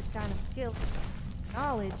I had that kind of skill,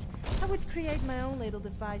 knowledge, I would create my own little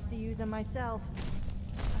device to use on myself.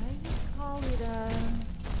 I would call it a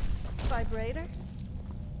vibrator.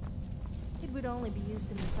 It would only be used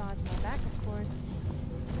to massage my back, of course.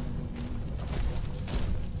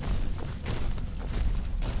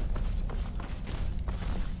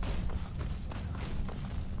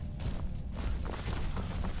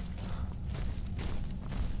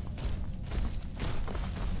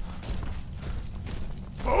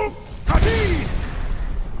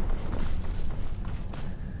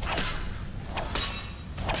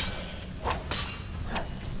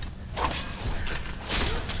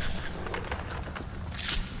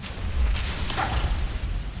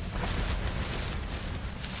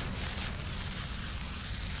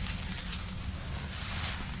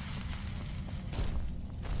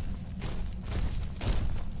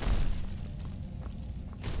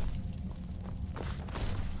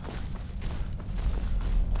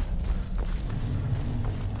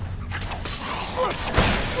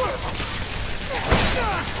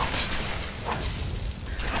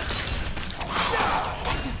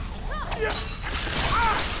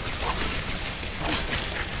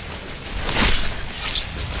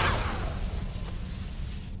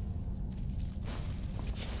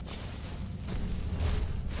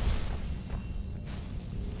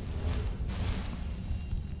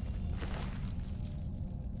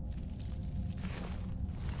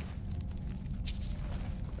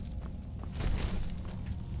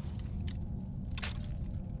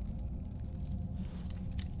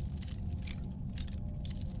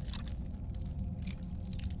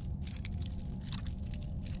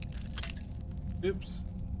 Oops.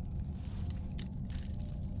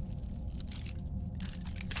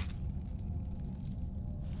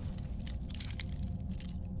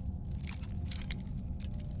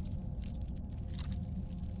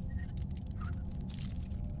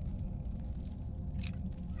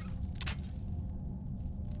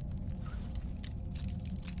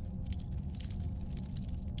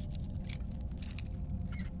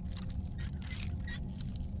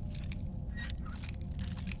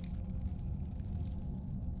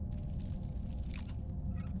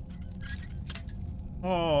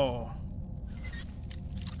 Oh.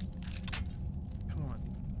 Come on.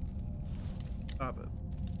 Stop it.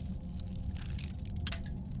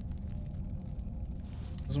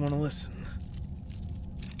 Doesn't want to listen.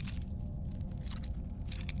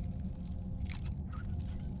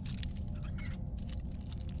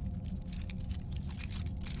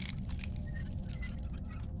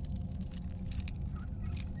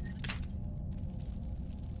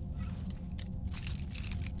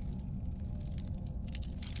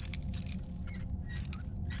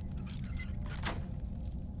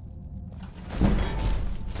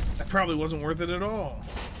 Probably wasn't worth it at all.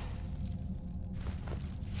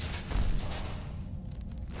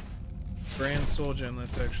 Grand Soul Gem,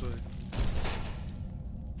 that's actually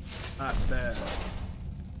not bad.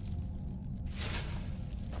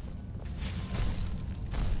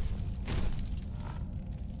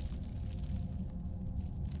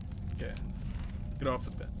 Okay, get off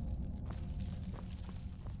the bed.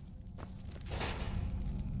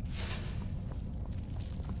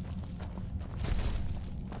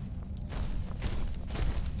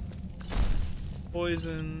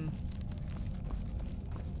 Poison.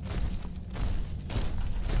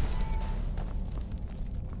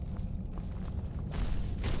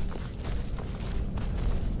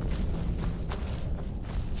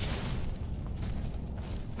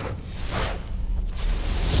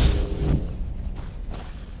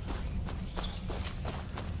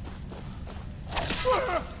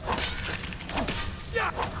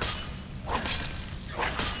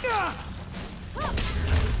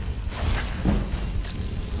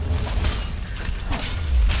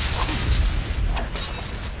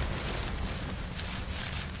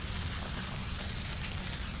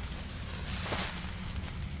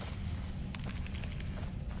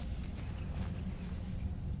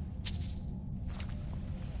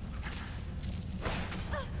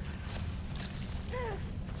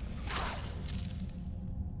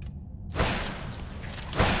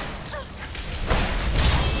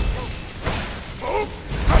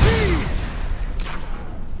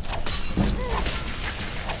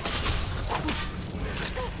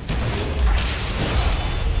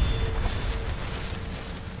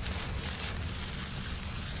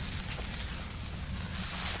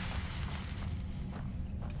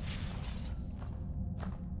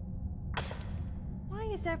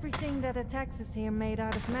 is everything that attacks us here made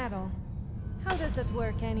out of metal? How does it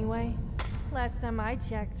work anyway? Last time I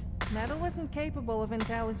checked, metal wasn't capable of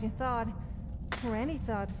intelligent thought. Or any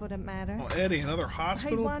thought for that matter. Oh, Eddie, another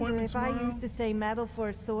hospital I wonder appointment if tomorrow? I used to say metal for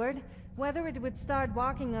a sword, whether it would start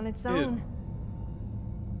walking on its own.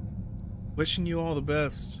 Wishing you all the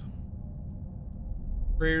best.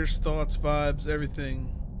 Prayers, thoughts, vibes,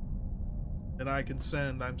 everything that I can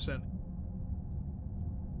send, I'm sending.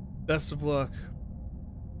 Best of luck.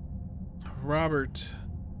 Robert,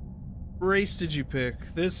 what race did you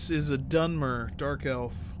pick? This is a Dunmer, Dark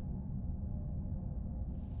Elf.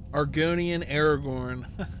 Argonian Aragorn.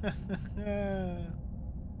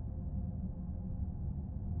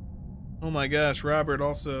 Oh my gosh, Robert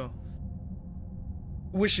also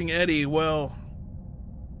wishing Eddie well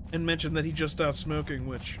and mentioned that he just stopped smoking,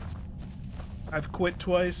 which I've quit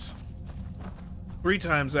twice. 3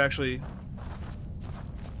 times actually.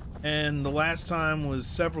 And the last time was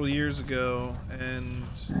several years ago, and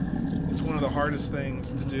it's one of the hardest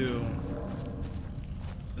things to do.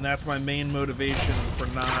 And that's my main motivation for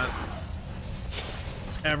not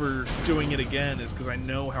ever doing it again, is because I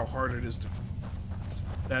know how hard it is to...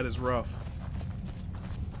 That is rough.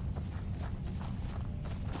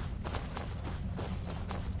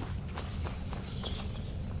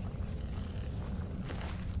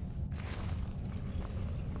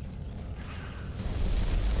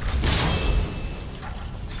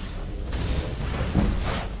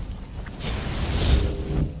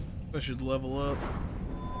 I should level up.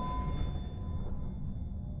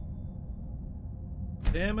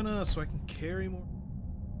 Stamina so I can carry more.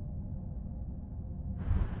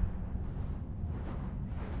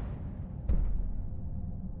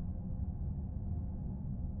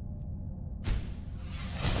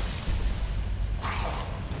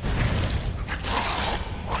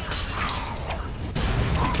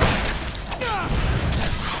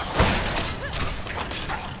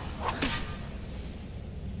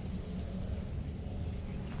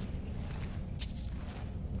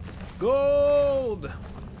 Gold!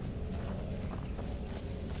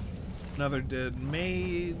 Another dead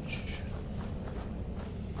mage.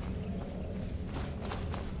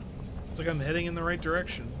 It's like I'm heading in the right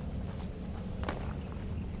direction.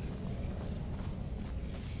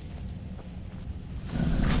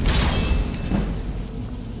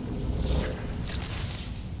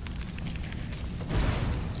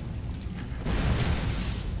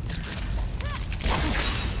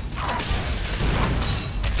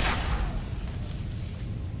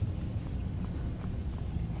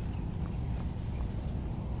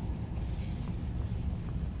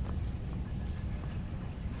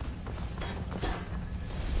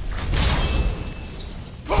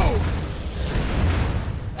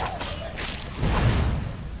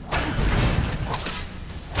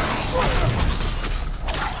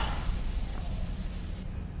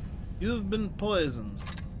 You've been poisoned.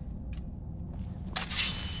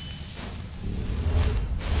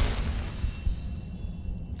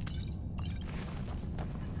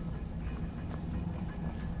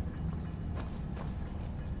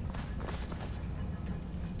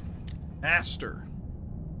 Master.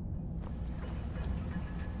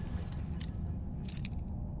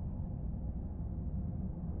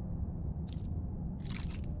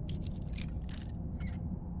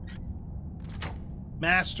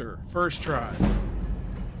 Master, first try.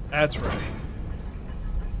 That's right.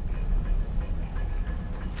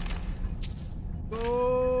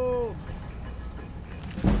 Gold!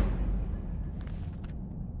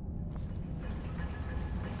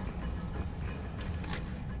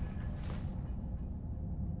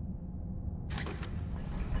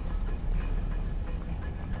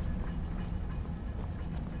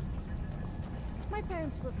 My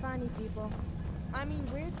parents were funny people. I mean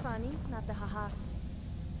weird funny, not the haha.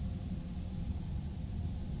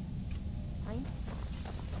 Fine.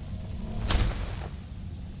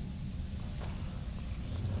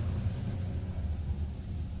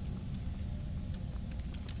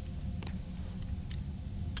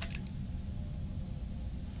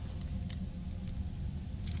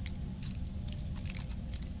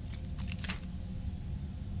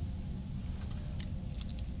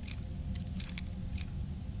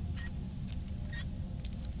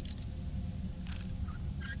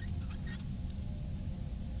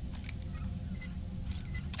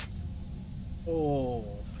 Oh.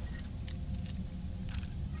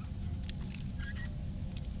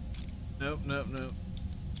 Nope, nope, nope.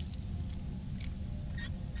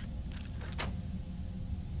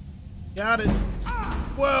 Got it.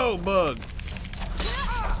 Whoa, bug.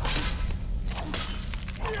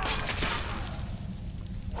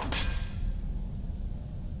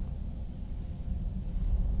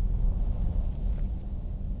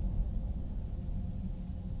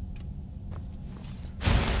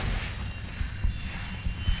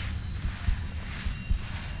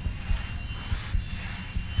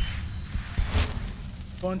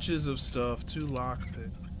 Bunches of stuff to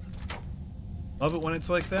lockpick. Love it when it's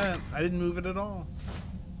like that. I didn't move it at all.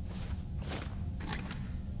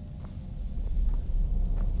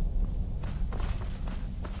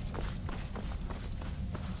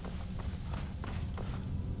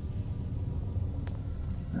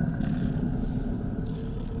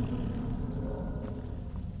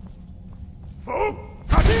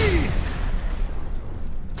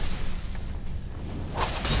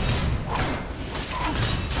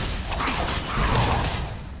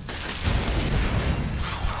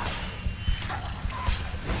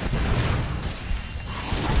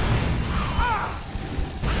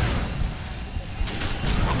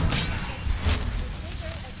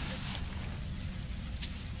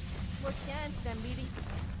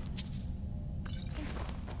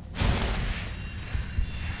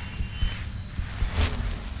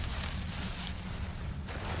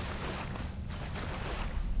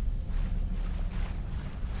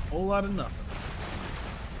 Whole lot of nothing.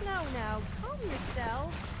 Now, calm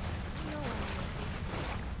yourself. No one.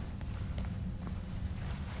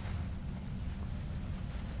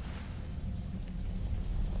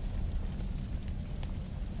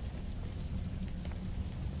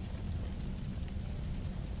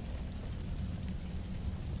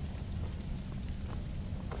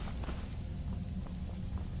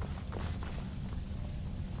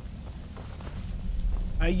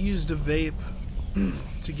 I used a vape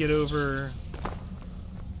to get over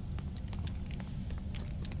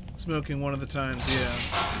smoking one of the times, yeah.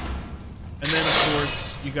 And then of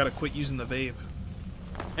course you gotta quit using the vape.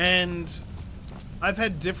 And I've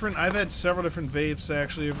had several different vapes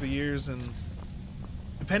actually over the years, and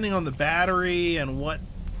depending on the battery and what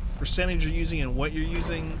percentage you're using and what you're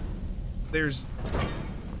using, there's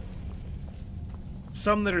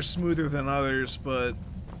some that are smoother than others, but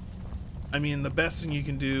I mean the best thing you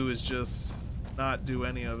can do is just not do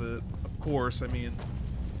any of it. Of course, I mean,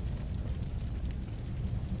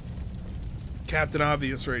 Captain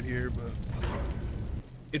Obvious right here, but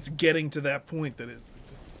it's getting to that point that it's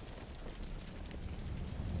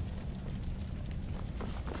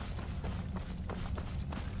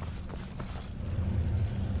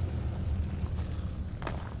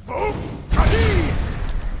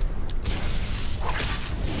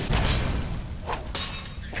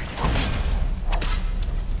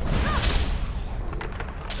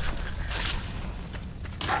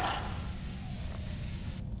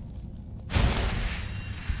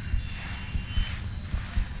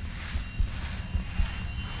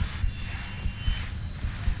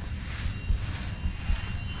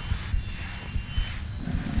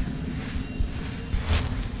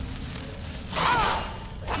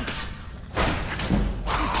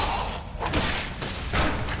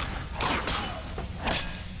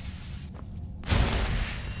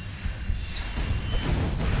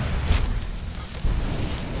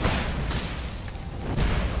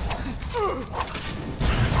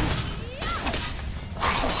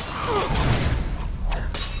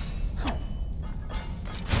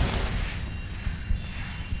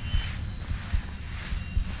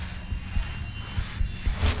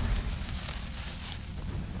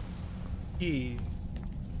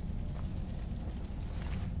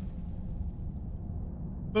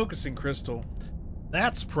focusing crystal.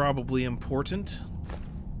 That's probably important.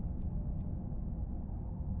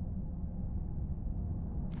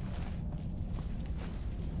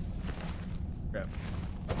 Crap.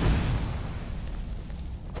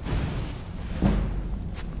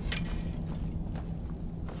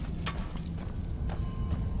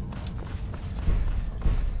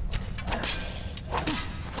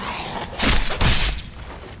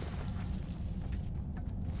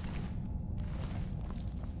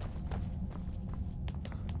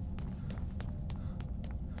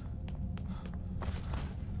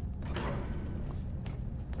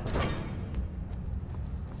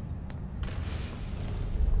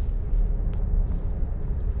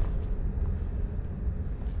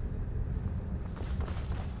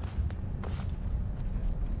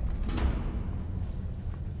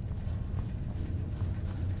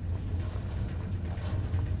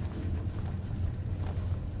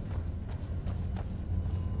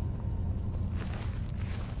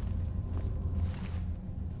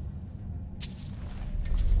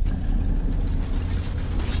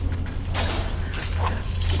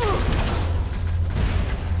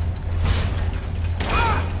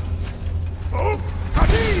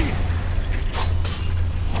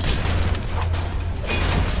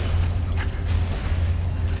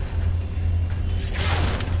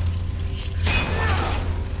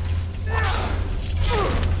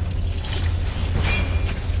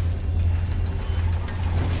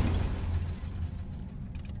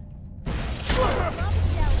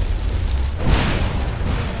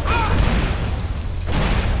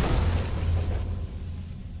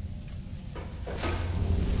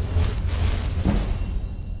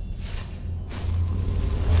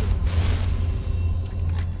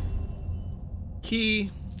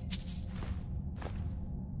 key.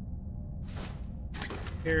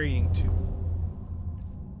 Carrying tool.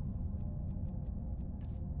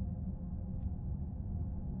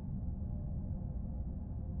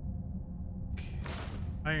 Okay.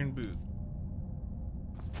 Iron booth.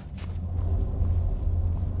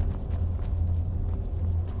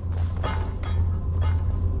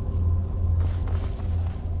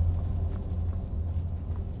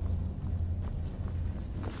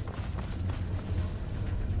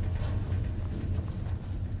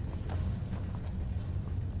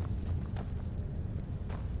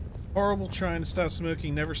 Horrible trying to stop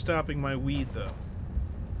smoking, never stopping my weed though.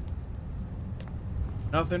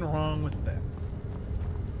 Nothing wrong with that.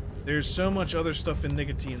 There's so much other stuff in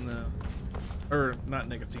nicotine though. Or, not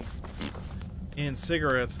nicotine. In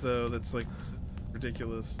cigarettes though, that's like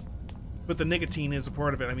ridiculous. But the nicotine is a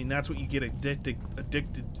part of it. I mean, that's what you get addicted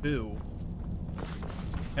to.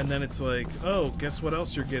 And then it's like, oh, guess what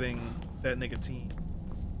else you're getting that nicotine?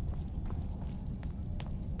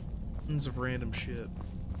 Tons of random shit.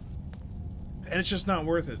 And it's just not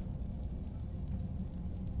worth it.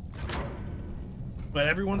 But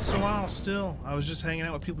every once in a while, still, I was just hanging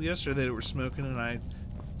out with people yesterday that were smoking, and I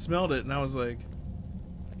smelled it, and I was like,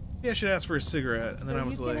 "Yeah, I should ask for a cigarette." And then I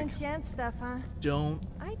was like, enchant stuff, huh? "Don't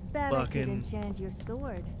I bet fucking I could enchant your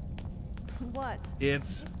sword." What?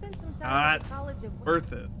 It's spent some time not at the College of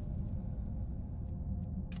worth it.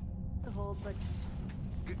 The whole, but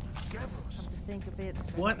come to think of it,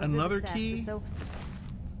 What? it was a Another disaster, key? So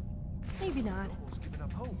maybe not. Almost given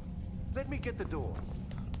up hope. Let me get the door.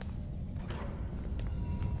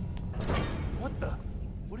 What the?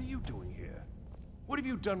 What are you doing here? What have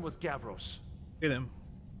you done with Gavros? Look at him.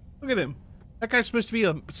 Look at him. That guy's supposed to be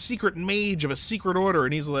a secret mage of a secret order,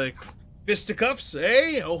 and he's like, fisticuffs,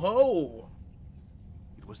 eh? Ho ho.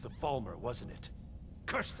 It was the Falmer, wasn't it?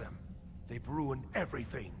 Curse them. They've ruined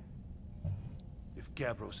everything. If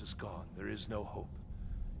Gavros is gone, there is no hope.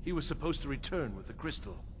 He was supposed to return with the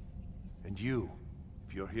crystal. And you,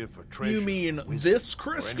 if you're here for treasure, You mean wisdom, this or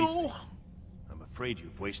crystal? anything, I'm afraid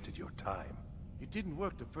you've wasted your time. It didn't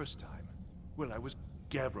work the first time. Well,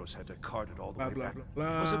 Gavros had to cart it all the way blah, back. blah,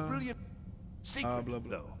 blah. It was a brilliant secret, blah,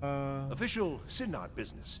 blah, though. Official Synod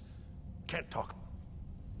business. Can't talk.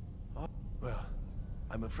 Oh, well,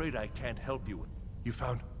 I'm afraid I can't help you. You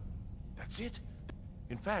found... That's it?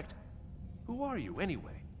 In fact, who are you,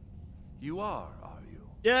 anyway? You are you?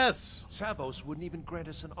 Yes. Savos wouldn't even grant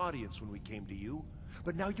us an audience when we came to you.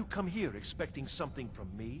 But now you come here expecting something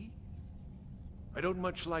from me? I don't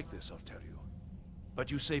much like this, I'll tell you. But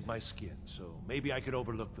you saved my skin, so maybe I could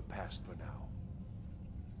overlook the past for now.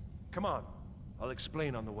 Come on, I'll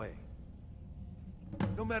explain on the way.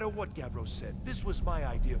 No matter what Gavros said, this was my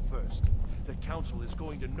idea first. The Council is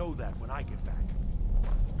going to know that when I get back.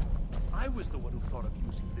 I was the one who thought of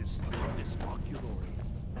using this oculory.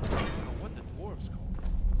 Now, what the dwarves call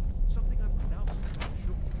it. Something unpronounceable,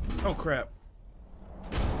 sure. Oh crap.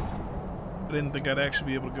 I didn't think I'd actually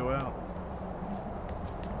be able to go out.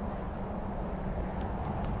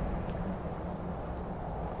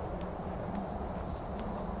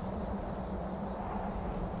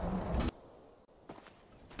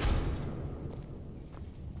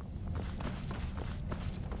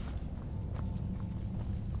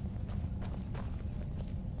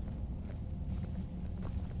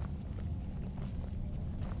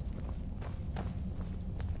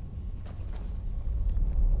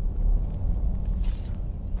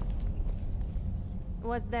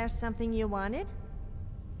 Was there something you wanted?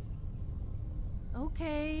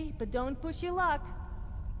 Okay, but don't push your luck.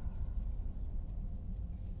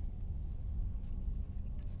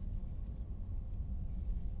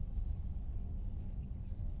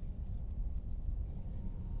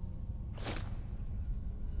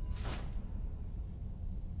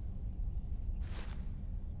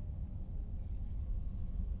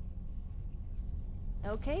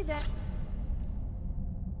 Okay, then.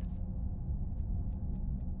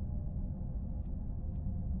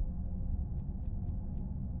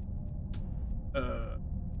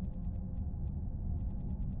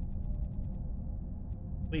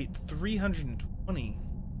 Wait, 320.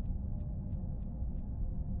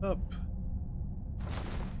 Up.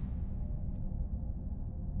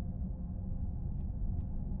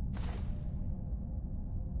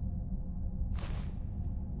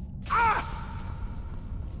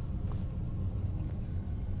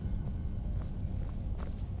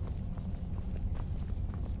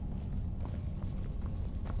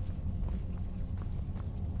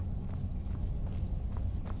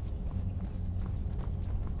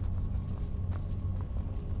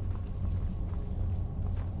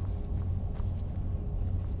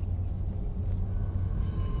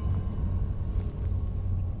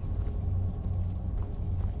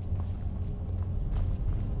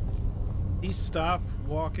 he stop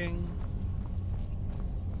walking?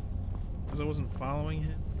 Because I wasn't following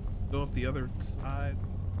him. Go up the other side.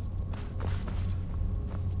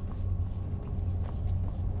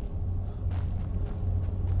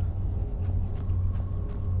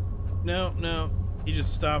 No, no. He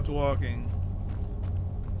just stopped walking.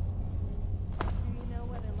 Do you know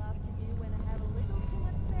what I love to do when I have a little too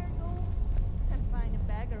much spare gold? And find a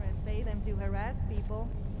beggar and pay them to harass people.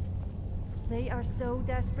 They are so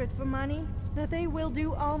desperate for money that they will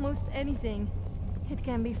do almost anything. It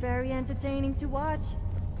can be very entertaining to watch.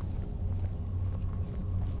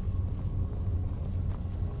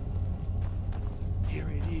 Here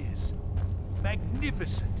it is.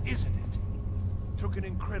 Magnificent, isn't it? Took an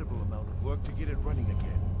incredible amount of work to get it running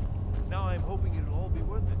again. Now I'm hoping it'll all be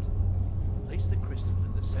worth it. Place the crystal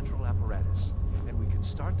in the central apparatus, and we can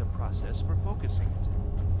start the process for focusing it.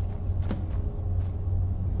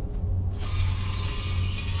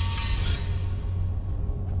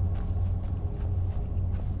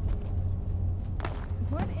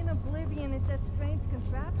 What in oblivion is that strange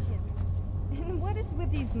contraption? And what is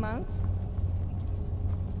with these monks?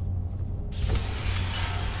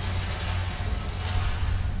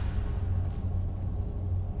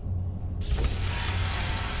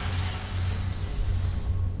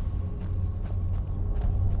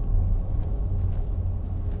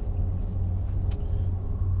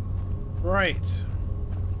 Right.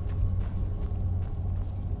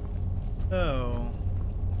 Oh.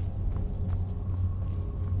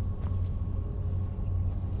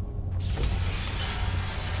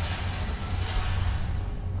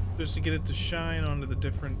 Just to get it to shine onto the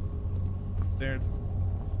different... They're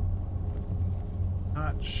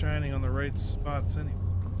not shining on the right spots anyway.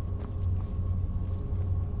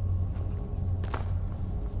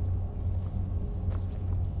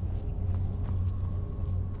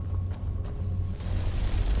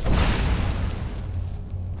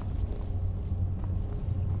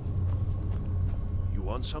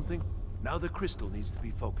 Something? Now the crystal needs to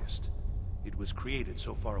be focused. It was created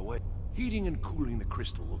so far away. Heating and cooling the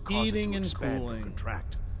crystal will cause it to expand and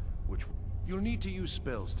contract, which you'll need to use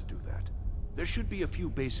spells to do that. There should be a few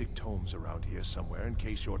basic tomes around here somewhere in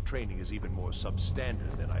case your training is even more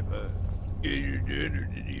substandard than I've heard.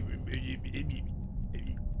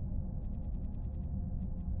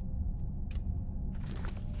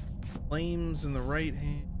 Flames in the right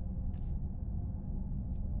hand.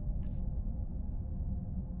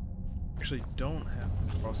 Actually don't have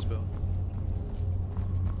a crossbow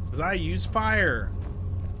because I use fire.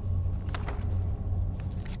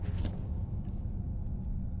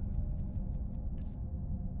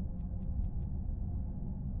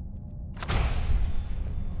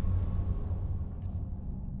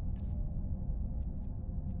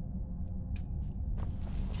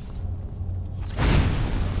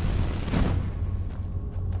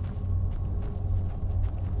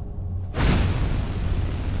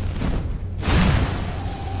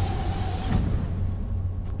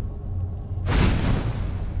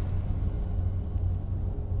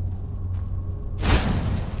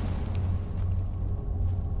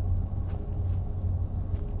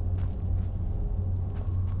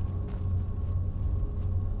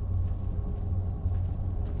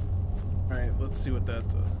 Let's see what that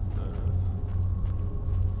does.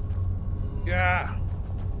 Yeah.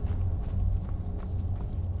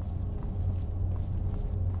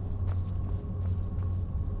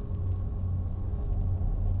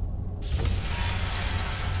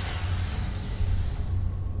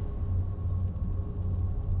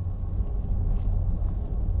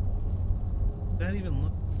 That even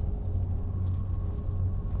look?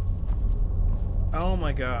 Oh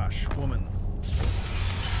my gosh, woman.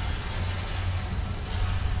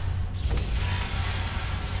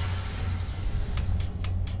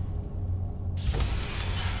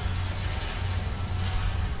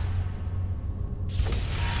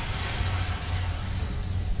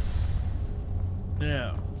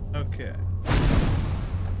 No. Okay.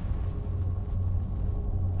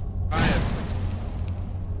 I have to...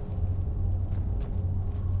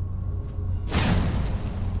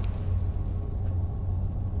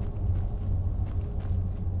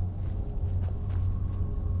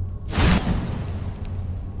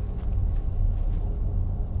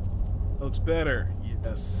 Looks better.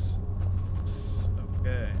 Yes.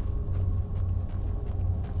 Okay.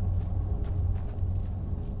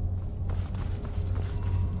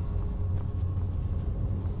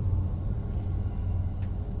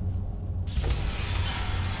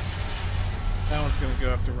 That one's gonna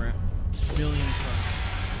go after rent a million times.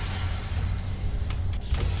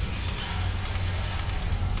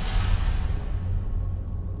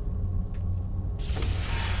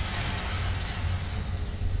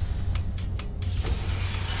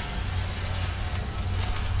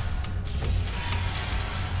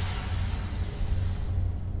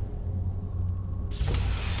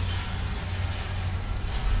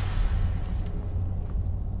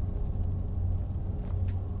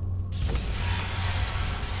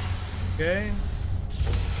 Okay.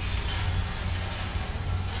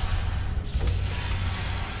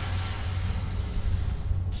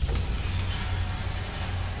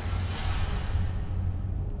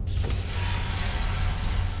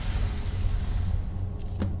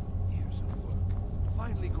 Years of work.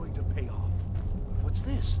 Finally going to pay off. But what's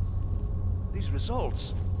this? These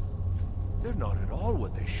results. They're not at all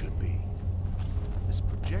what they should be. This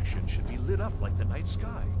projection should be lit up like the night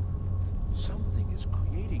sky. Something is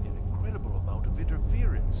creating an incredible amount of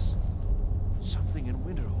interference. Something in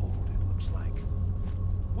Winterhold, it looks like.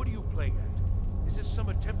 What are you playing at? Is this some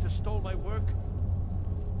attempt to stall my work?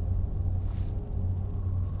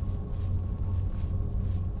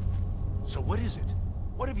 So what is it?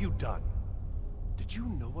 What have you done? Did you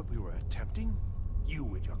know what we were attempting? You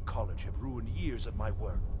and your college have ruined years of my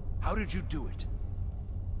work. How did you do it?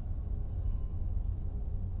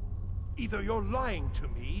 Either you're lying to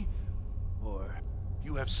me, or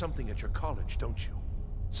you have something at your college, don't you?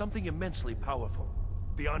 Something immensely powerful,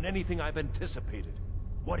 beyond anything I've anticipated.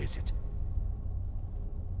 What is it?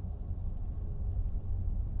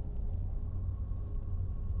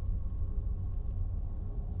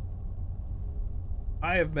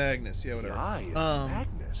 Eye of Magnus, yeah, whatever. The Eye of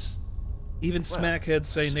Magnus? Even smackheads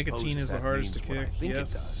say nicotine is the that hardest to means what I kick. think it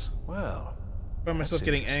Yes. does. Well, I find myself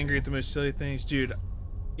getting angry at the most silly things. Dude,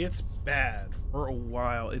 it's bad for a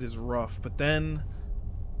while. It is rough, but then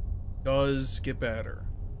does get better.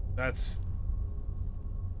 That's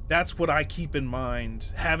what I keep in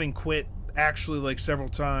mind. Having quit actually like several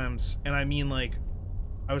times, and I mean like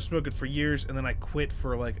I was smoking for years and then I quit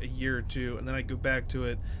for like a year or two and then I go back to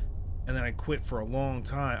it and then I quit for a long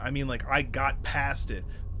time. I mean like I got past it,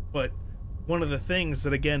 but one of the things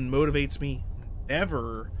that again motivates me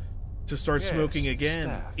never to start smoking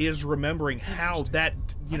again is remembering how that,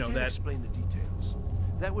 you know, that explain the details.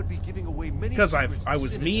 That would be giving away many because I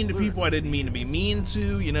was mean to people I didn't mean to be mean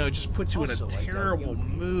to, you know, it just puts you in a terrible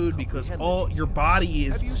mood because all your body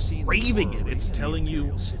is craving it. It's telling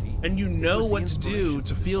you, and you know what to do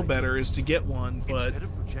to feel better is to get one, but instead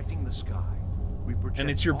of projecting the sky, we project and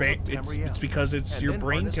it's your all of it's because it's and your then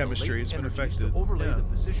brain harness the chemistry has latent been energies to affected. overlay Yeah. the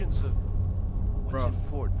positions of what's Rough.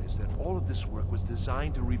 important is that all of this work was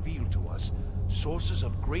designed to reveal to us sources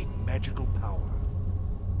of great magical power,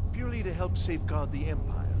 purely to help safeguard the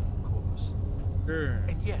Empire, of course. Sure.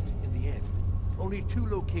 And yet, in the end, only 2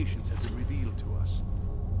 locations have been revealed to us.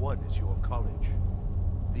 One is your college.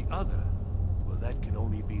 The other, well, that can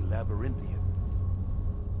only be Labyrinthian.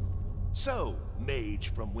 So, mage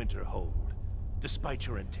from Winterhold, despite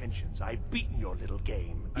your intentions, I've beaten your little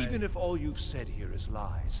game. Even if all you've said here is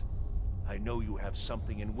lies, I know you have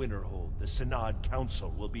something in Winterhold the Synod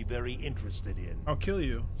Council will be very interested in. I'll kill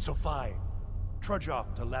you. So fine. Trudge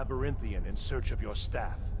off to Labyrinthian in search of your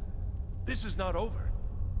staff. This is not over,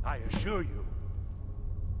 I assure you.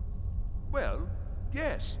 Well,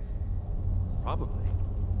 yes. Probably.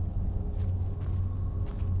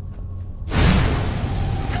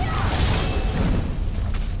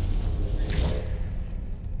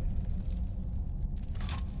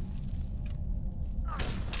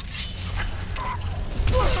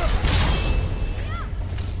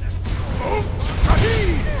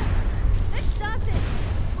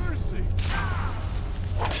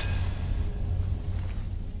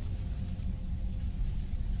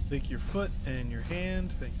 Take your foot and your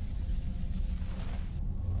hand. Thank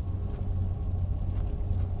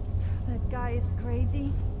you. That guy is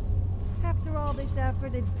crazy. After all this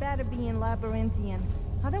effort, it better be in Labyrinthian.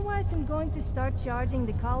 Otherwise, I'm going to start charging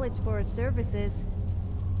the college for his services.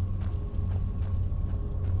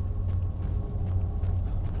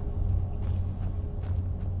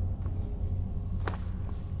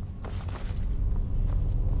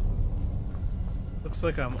 Looks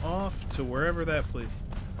like I'm off to wherever that place.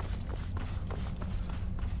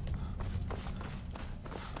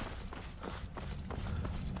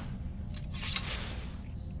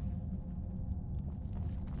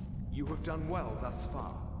 You have done well thus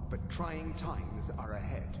far, but trying times are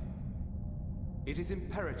ahead. It is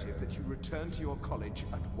imperative that you return to your college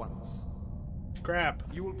at once. Crap.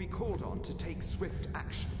 You will be called on to take swift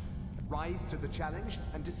action. Rise to the challenge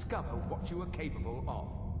and discover what you are capable of.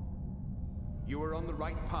 You are on the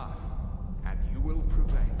right path, and you will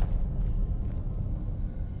prevail.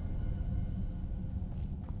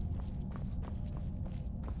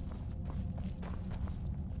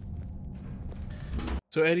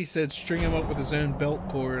 So Eddie said string him up with his own belt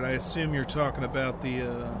cord. I assume you're talking about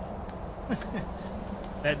the,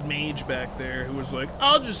 that mage back there who was like,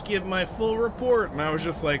 I'll just give my full report. And I was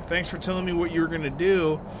just like, thanks for telling me what you were going to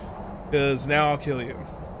do, because now I'll kill you.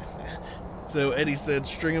 So Eddie said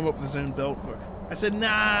string him up with his own belt cord. I said,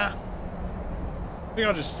 nah, I think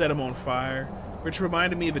I'll just set him on fire, which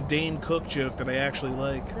reminded me of a Dane Cook joke that I actually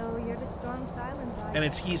like. So you're the strong silent type.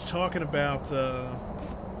 And he's talking about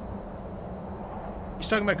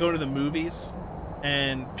going to the movies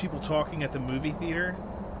and people talking at the movie theater,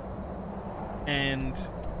 and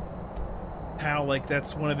how like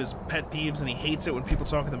that's one of his pet peeves, and he hates it when people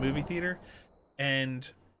talk in the movie theater. And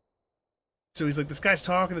so he's like, this guy's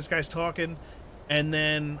talking, and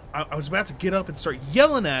then I was about to get up and start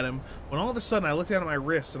yelling at him when all of a sudden I looked down at my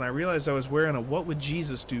wrist and I realized I was wearing a "What Would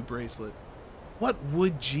Jesus Do" bracelet. What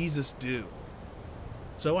would Jesus do?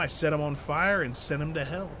 So I set him on fire and sent him to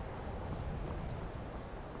hell.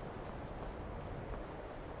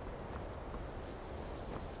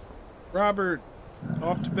 Robert,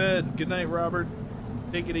 off to bed. Good night, Robert.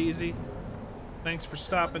 Take it easy. Thanks for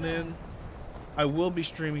stopping in. I will be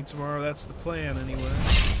streaming tomorrow. That's the plan, anyway.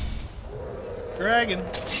 Dragon.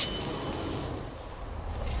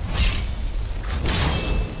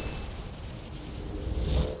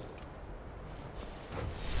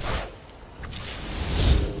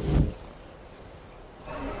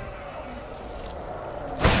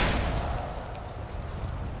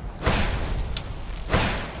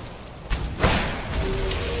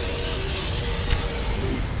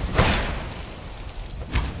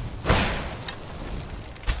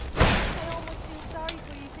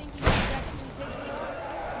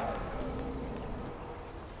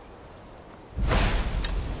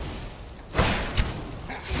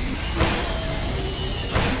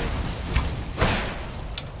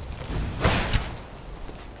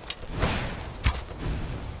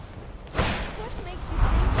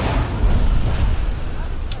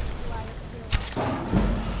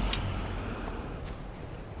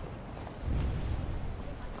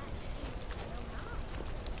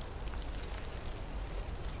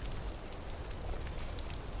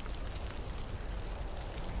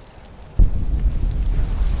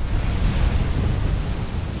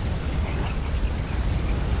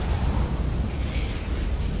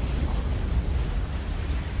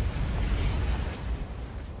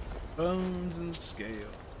 Bones and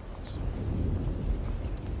scales.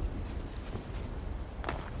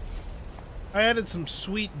 I added some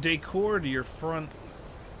sweet decor to your front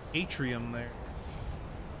atrium there,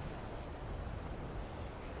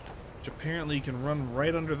 which apparently you can run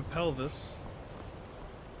right under the pelvis.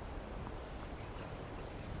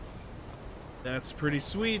 That's pretty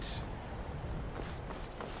sweet.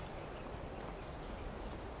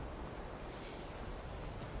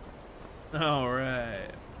 All right.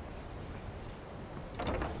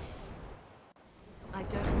 I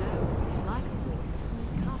don't know. It's like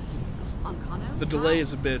who's casting on Kano? The delay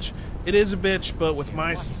is a bitch. It is a bitch, but with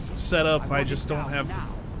my setup, I just don't have.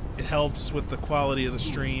 It helps with the quality of the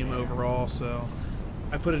stream overall, so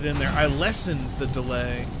I put it in there. I lessened the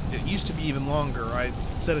delay. It used to be even longer. I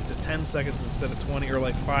set it to 10 seconds instead of 20, or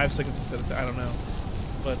like 5 seconds instead of I don't know.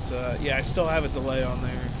 But yeah, I still have a delay on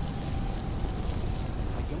there.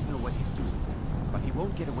 I don't know what he's doing, but he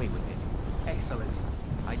won't get away with it. Excellent.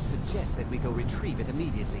 I'd suggest that we go retrieve it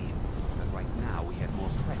immediately. But right now we have more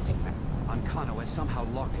pressing matters. Ancano has somehow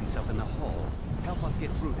locked himself in the hall. Help us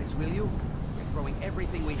get through this, will you? We're throwing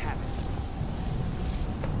everything we have at it.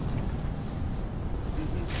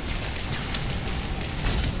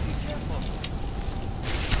 Be careful.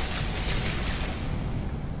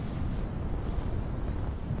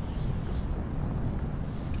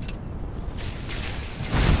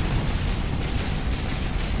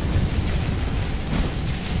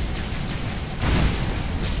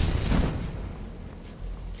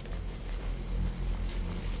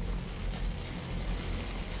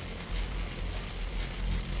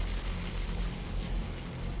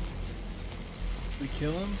 We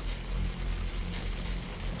kill him?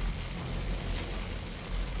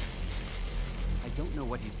 I don't know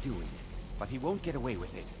what he's doing, but he won't get away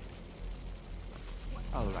with it.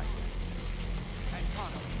 All right.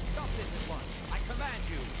 Ancano, stop this at once. I command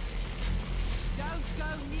you. Don't go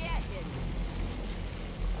near him.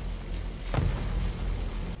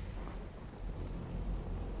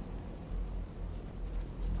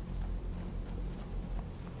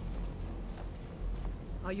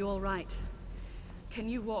 Are you all right? Can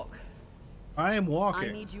you walk? I am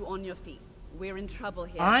walking. I need you on your feet. We're in trouble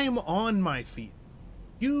here. I'm on my feet.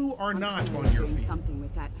 You are not on your doing feet. Something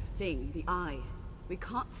with that thing, the eye. We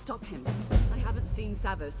can't stop him. I haven't seen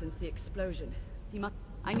Savos since the explosion. He must.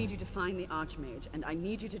 I need you to find the Archmage, and I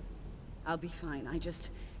need you to. I'll be fine. I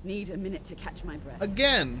just need a minute to catch my breath.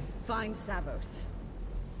 Again. Find Savos.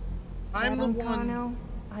 I'm the one. Kano,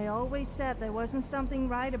 I always said there wasn't something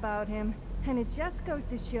right about him. And it just goes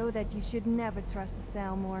to show that you should never trust the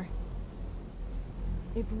Thalmor.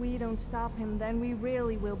 If we don't stop him, then we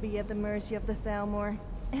really will be at the mercy of the Thalmor.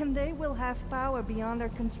 And they will have power beyond our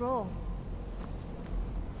control.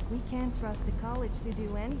 We can't trust the college to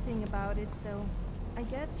do anything about it, so I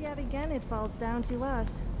guess yet again it falls down to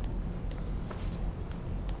us.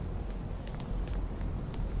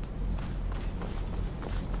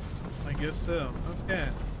 I guess so. Okay.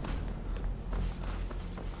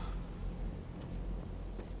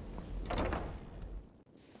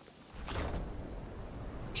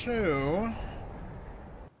 So...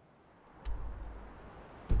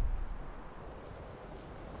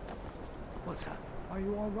 What's happened? Are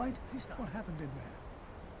you all right? What happened in there?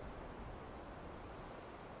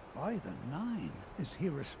 By the 9, is he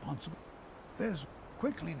responsible? There's...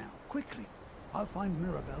 Quickly now, quickly. I'll find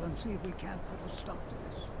Mirabelle and see if we can't put a stop to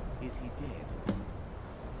this. Is he dead?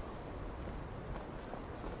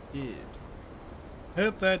 Dead.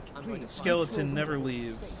 Hope that skeleton never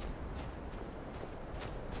leaves.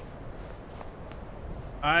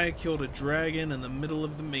 I killed a dragon in the middle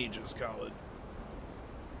of the Mages College.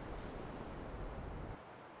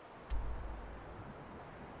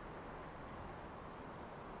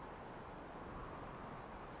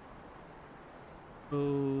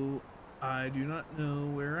 Oh, I do not know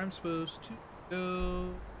where I'm supposed to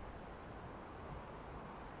go.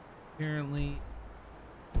 Apparently.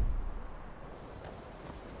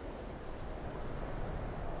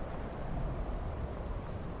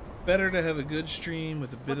 Better to have a good stream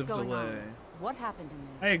with a bit of delay. What happened in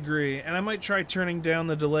there? I agree, and I might try turning down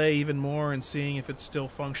the delay even more and seeing if it still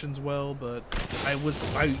functions well, but I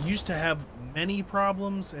used to have many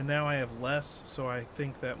problems and now I have less, so I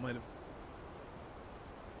think that might have...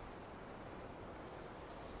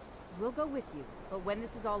 We'll go with you, but when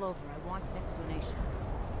this is all over, I want an explanation.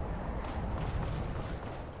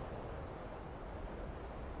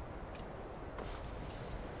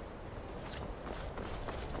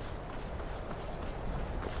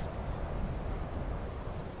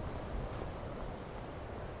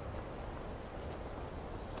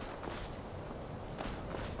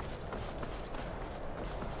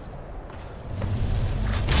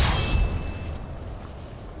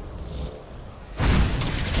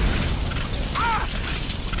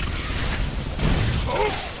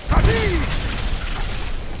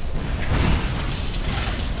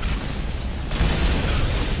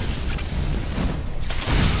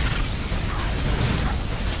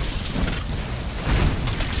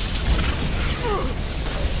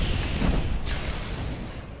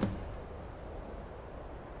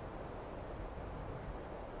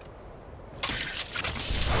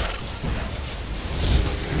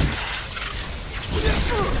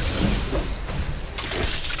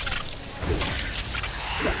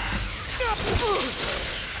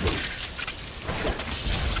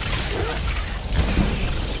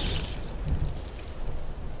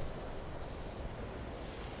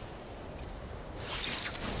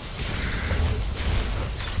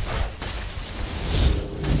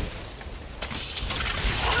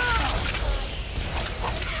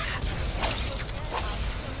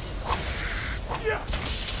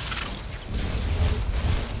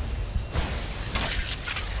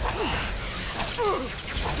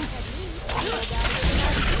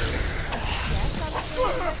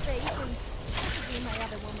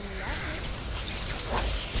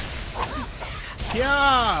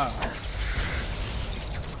 Yeah!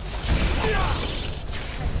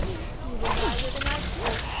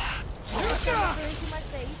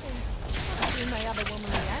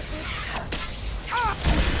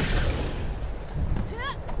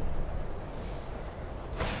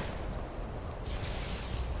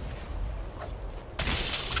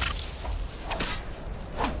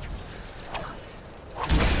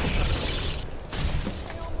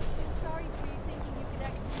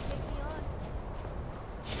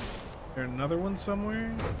 Another one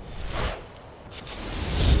somewhere?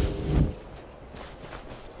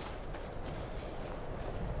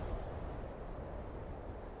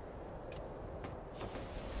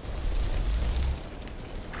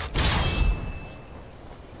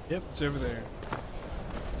 Yep, it's over there.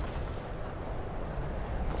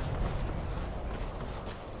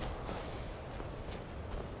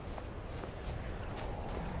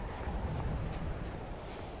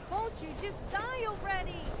 Won't you just die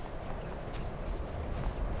already?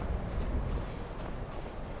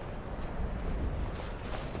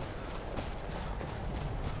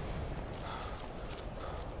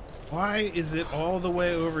 Why is it all the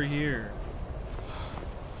way over here?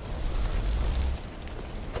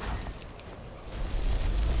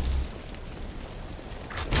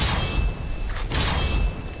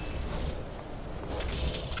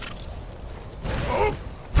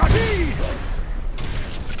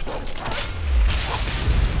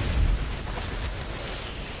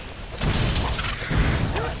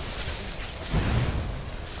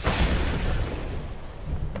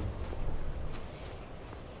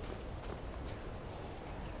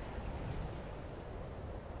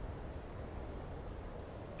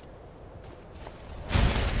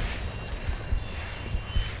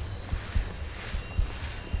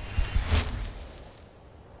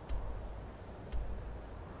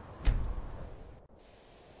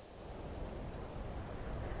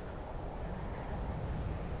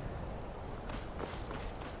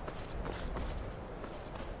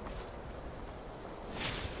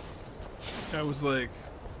 I was like,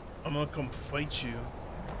 I'm gonna come fight you.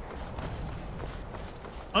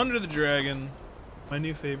 Under the dragon, my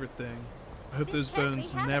new favorite thing. I hope those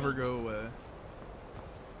bones never go away.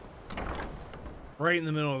 Right in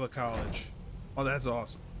the middle of the college. Oh, that's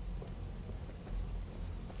awesome.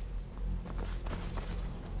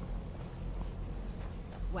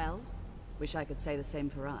 Well, wish I could say the same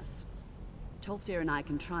for us. Tolfdir and I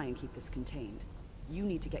can try and keep this contained. You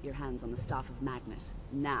need to get your hands on the Staff of Magnus,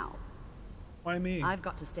 now. Why me? I've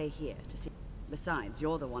got to stay here to see. Besides,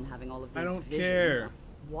 you're the one having all of these I don't visions. care.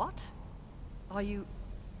 What? Are you...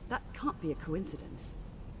 That can't be a coincidence.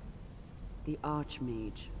 The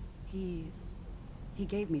Archmage. He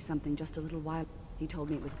gave me something just a little while. He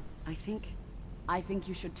told me it was... I think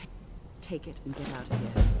you should take it and get out of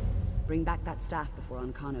here. Bring back that staff before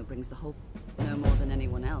Ancano brings the whole... No more than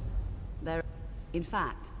anyone else. In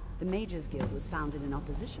fact, the Mages Guild was founded in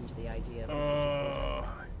opposition to the idea of a sigil.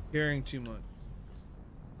 Hearing too much.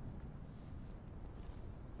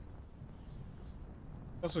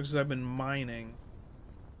 Also, because I've been mining.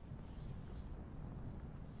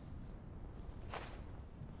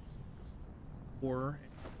 Or...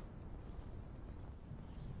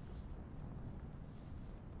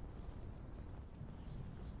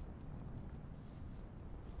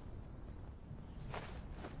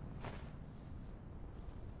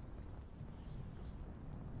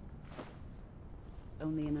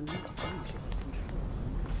 Only an elite few should be controlled.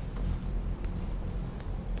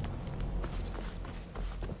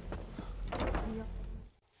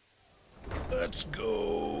 Let's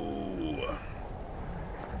go.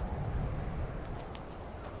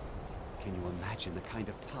 Can you imagine the kind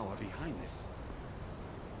of power behind this?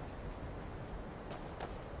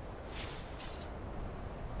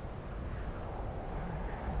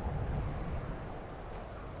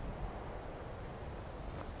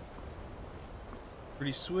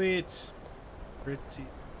 Pretty sweet. Pretty.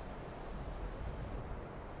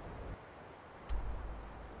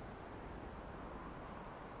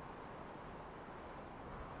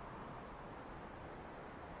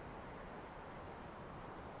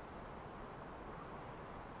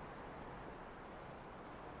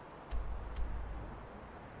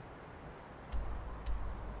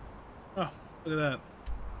 Oh, look at that.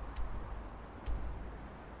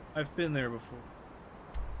 I've been there before.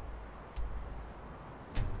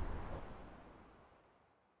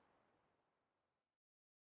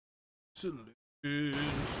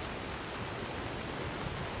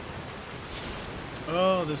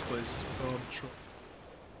 Oh, this place. Oh, the troll.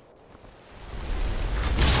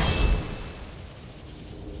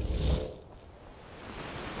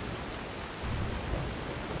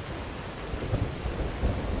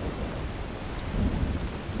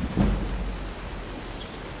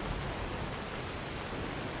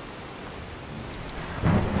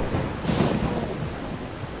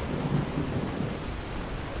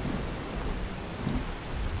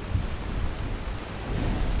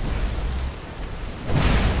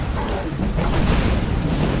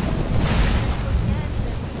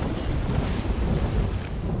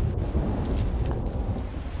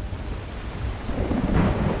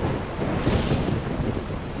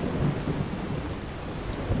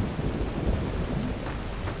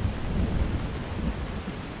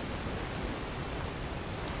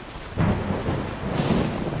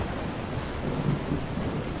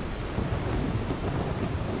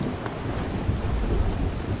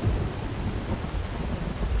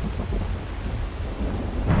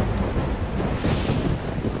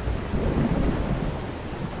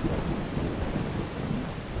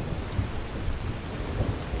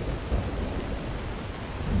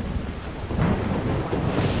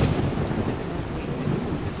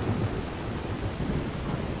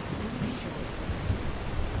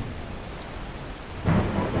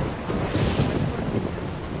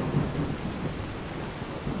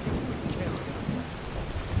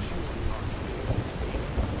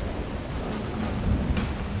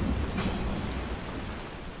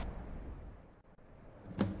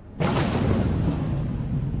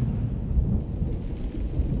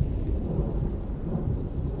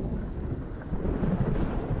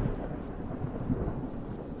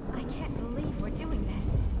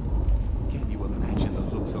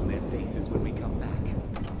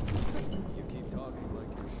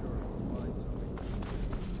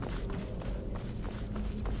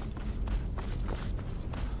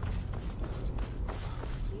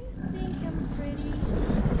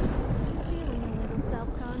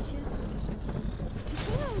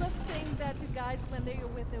 When they are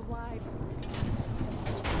with their wives.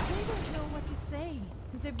 They don't know what to say.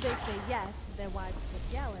 Because if they say yes, their wives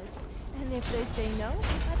get jealous. And if they say no,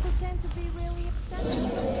 I pretend to be really upset.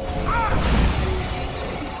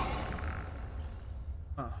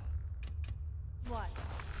 Huh. What?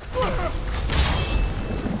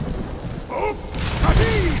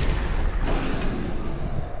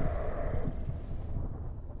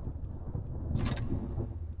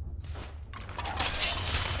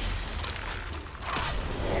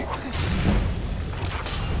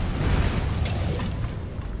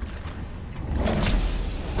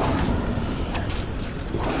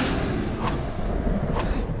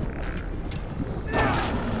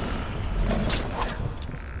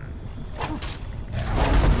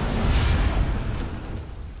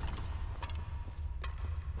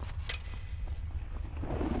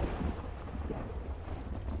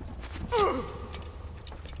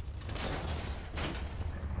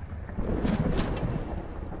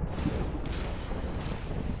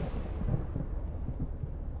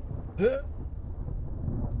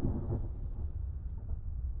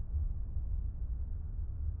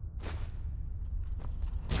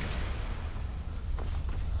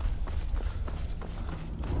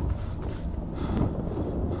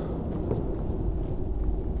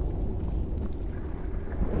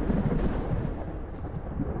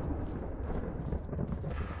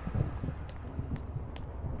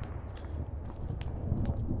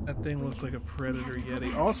 That thing looked like a predator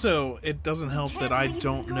yeti. Also, it doesn't help that I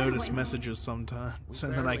don't notice messages sometimes,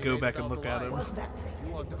 and then I go back and look at them.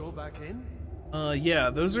 You want to go back in? Yeah,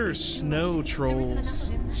 those are snow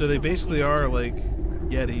trolls. So they basically are like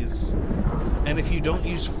yetis. And if you don't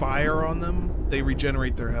use fire on them, they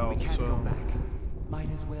regenerate their health. So Might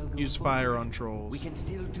as well go use forward. fire on trolls. We can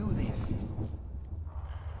still do this.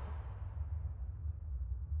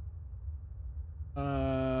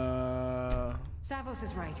 Savos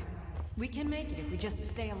is right. We can make it if we just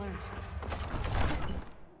stay alert.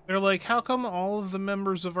 They're like, how come all of the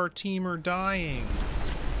members of our team are dying?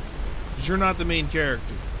 Because you're not the main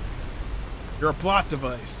character. You're a plot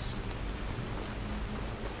device.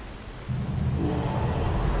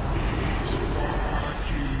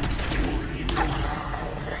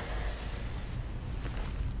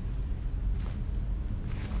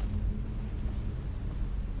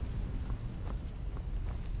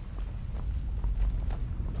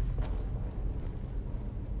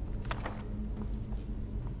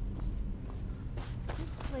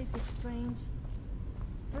 This is strange.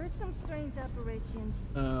 First some strange apparitions.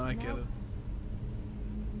 I get it.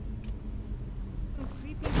 Some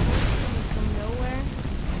creepy voice coming from nowhere.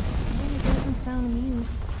 And he doesn't sound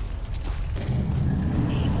amused.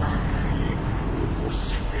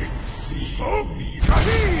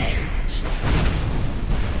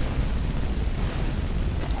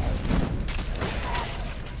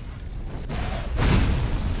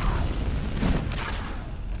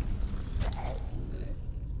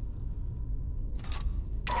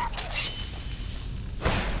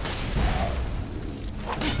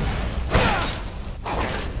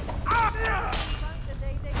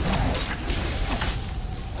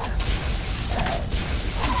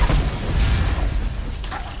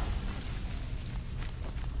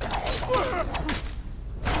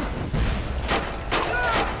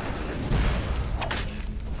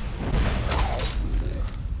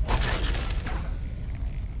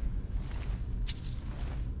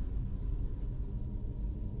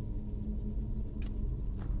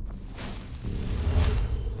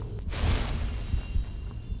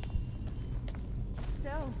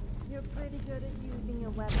 You're pretty good at using a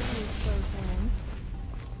weapon with both hands.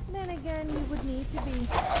 Then again, you would need to be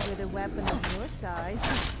with a weapon of your size.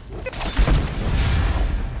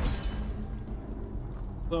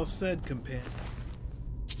 Well said, companion.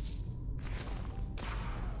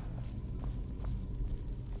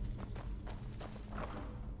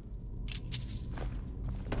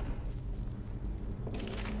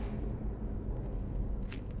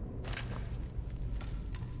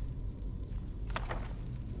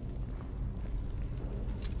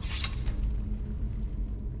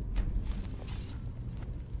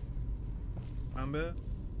 Combat.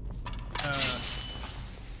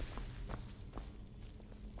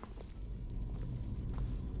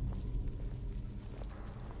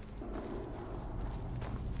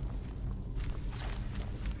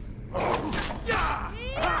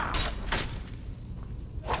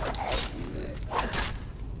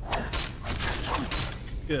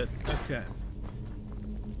 Good. Okay.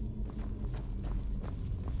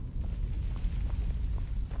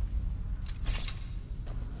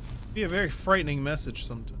 Be a very frightening message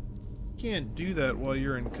sometimes. You can't do that while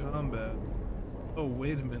you're in combat. Oh,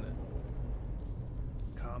 wait a minute.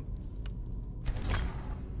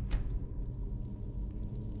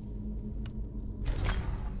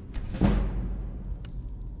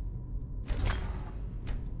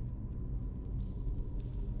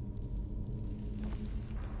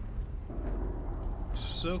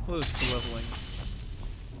 so close to leveling.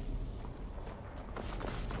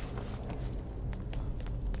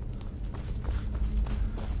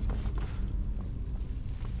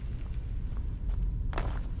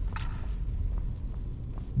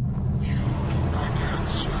 You do not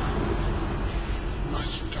answer.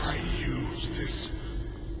 Must I use this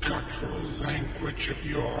guttural language of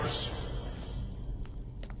yours?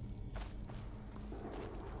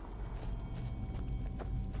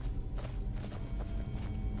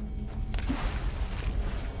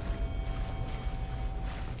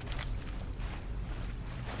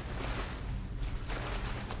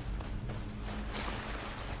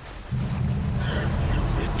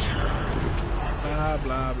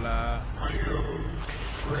 Blah, blah. My old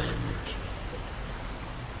friend.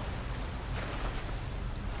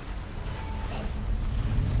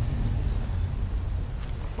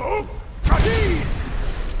 Oh! Kadi!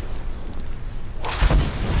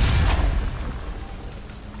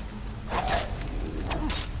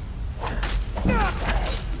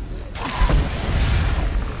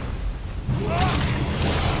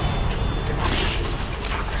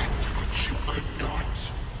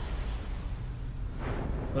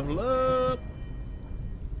 Level up.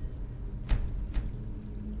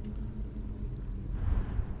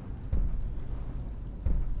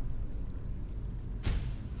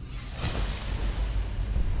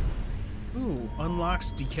 Ooh,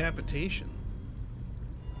 unlocks decapitation.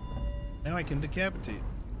 Now I can decapitate.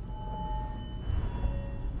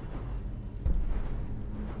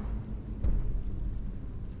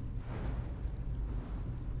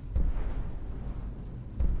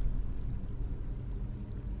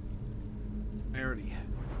 Already.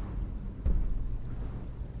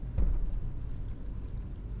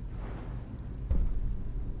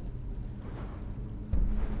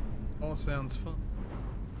 All sounds fun.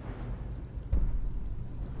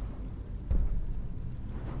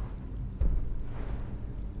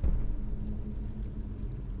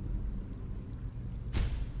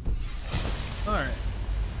 All right.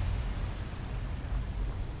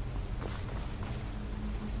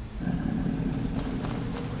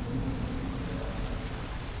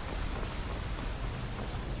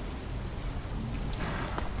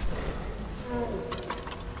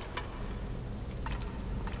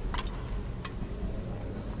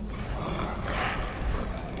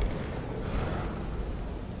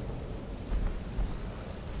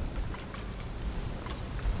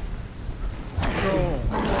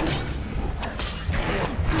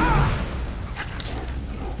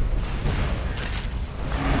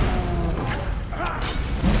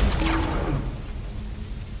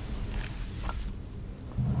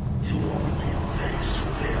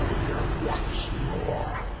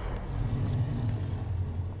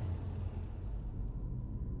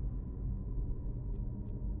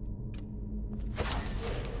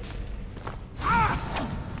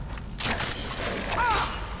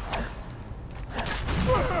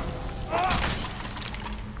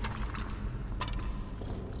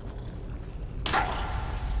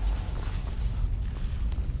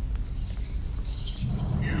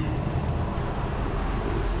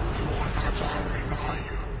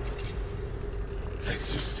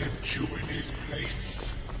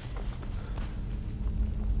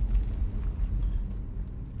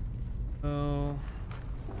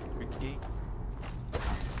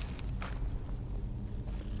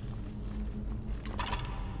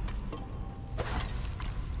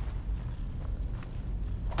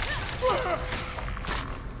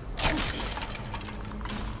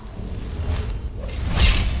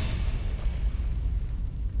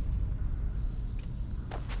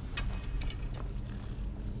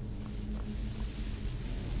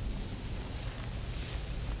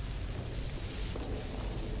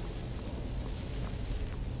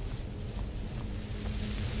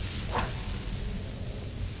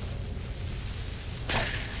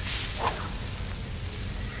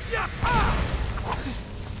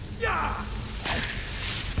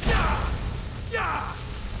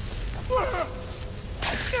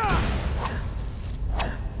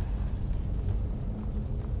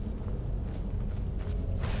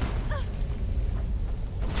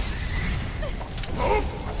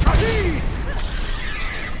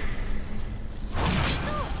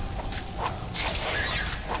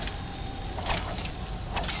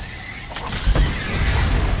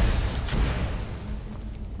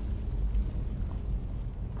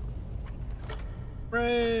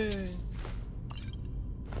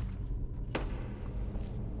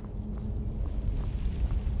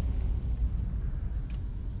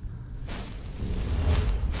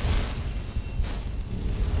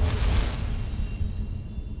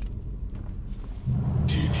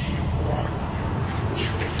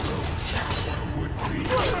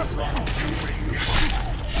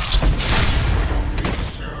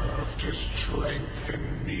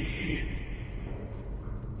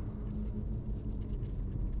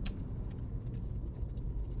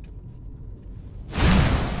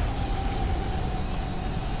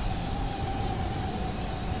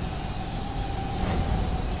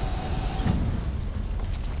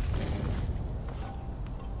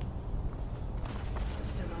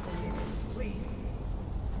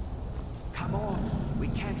 more. We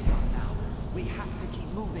can't stop now. We have to keep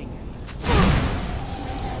moving.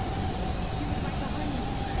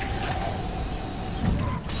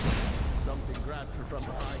 Something grabbed her from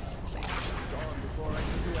behind. Gone before I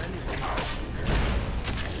could do anything.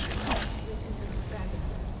 This is insanity.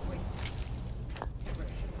 Wait.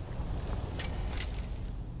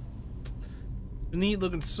 A neat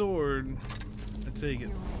looking sword. I take it.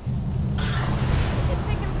 You're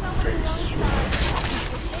picking someone wrong side.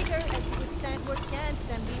 It's bigger and you would stand more chance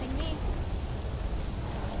than beating me.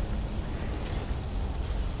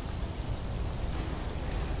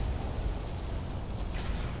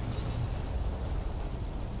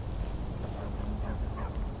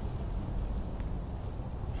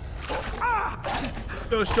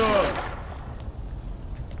 Ghost dog.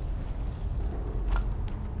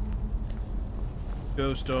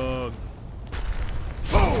 Ghost dog.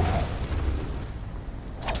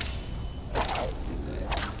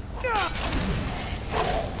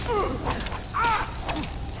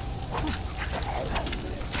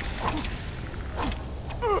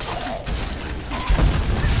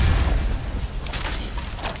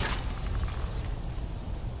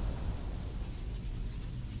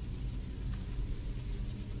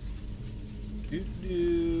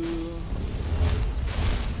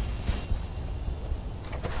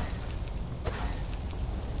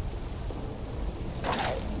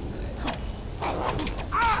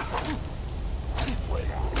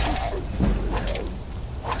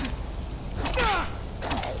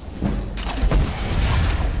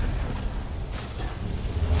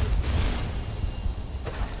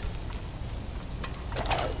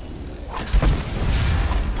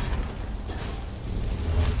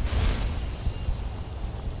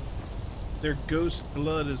 Their ghost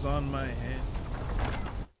blood is on my hand.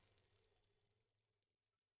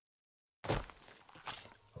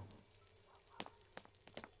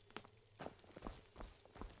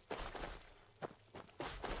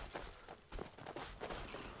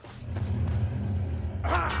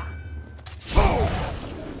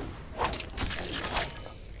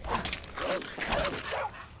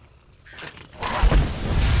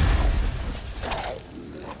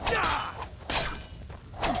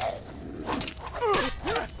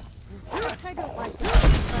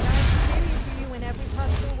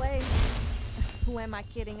 Am I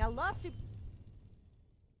kidding? I love to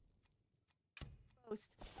post.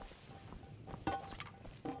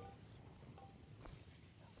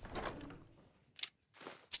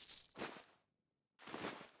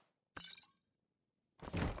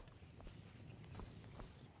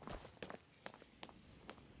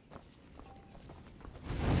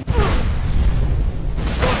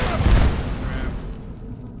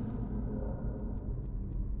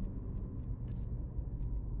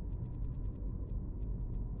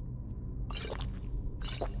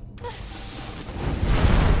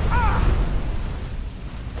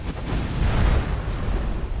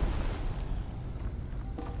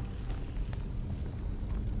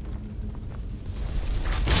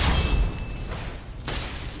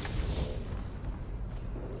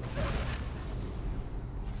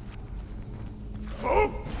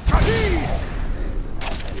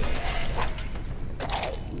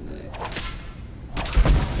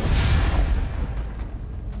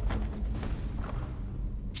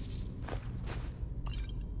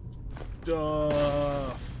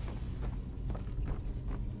 Stuff.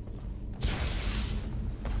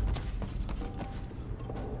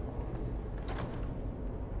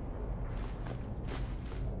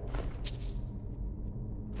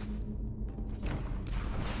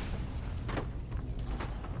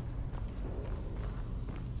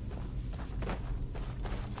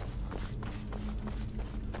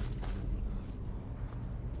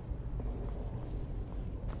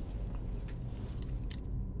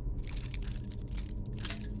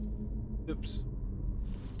 Oops.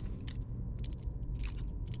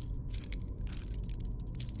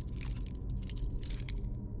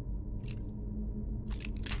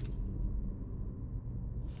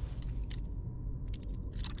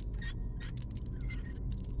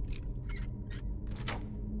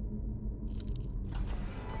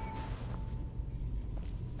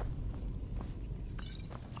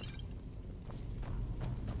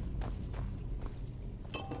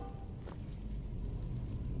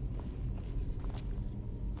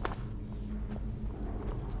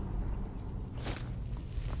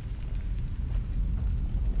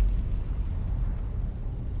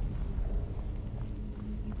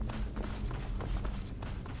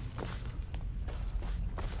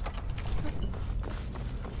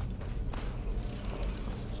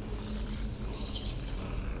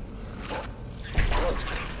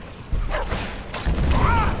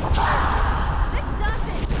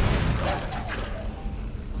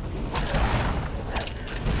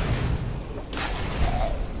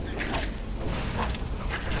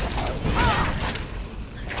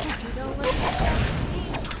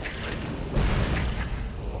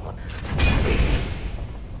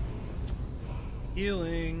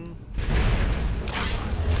 Healing.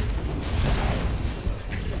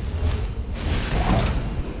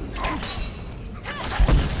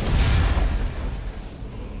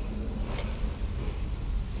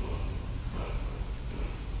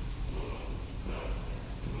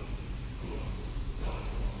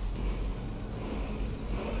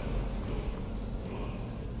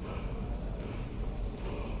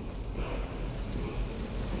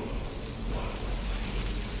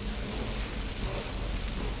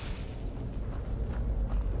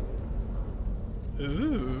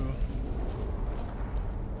 Ooh.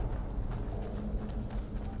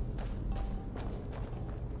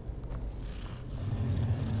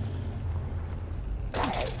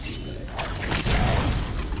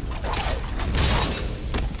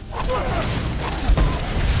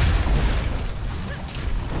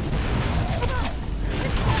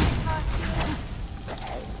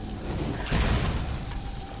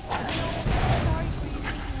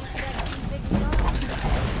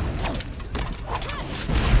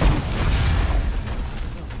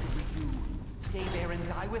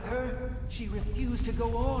 She refused to go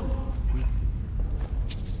on. We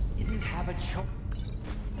didn't have a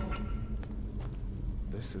choice.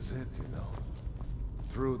 This is it, you know.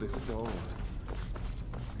 Through this door.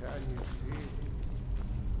 Can you see?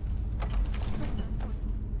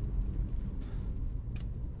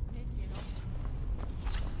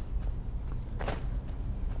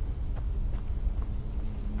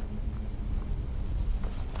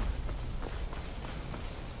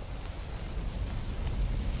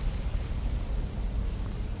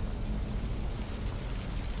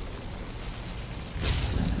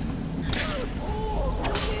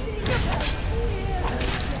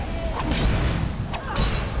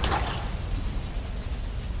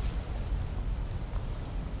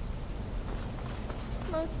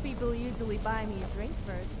 Most people usually buy me a drink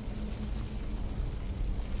first.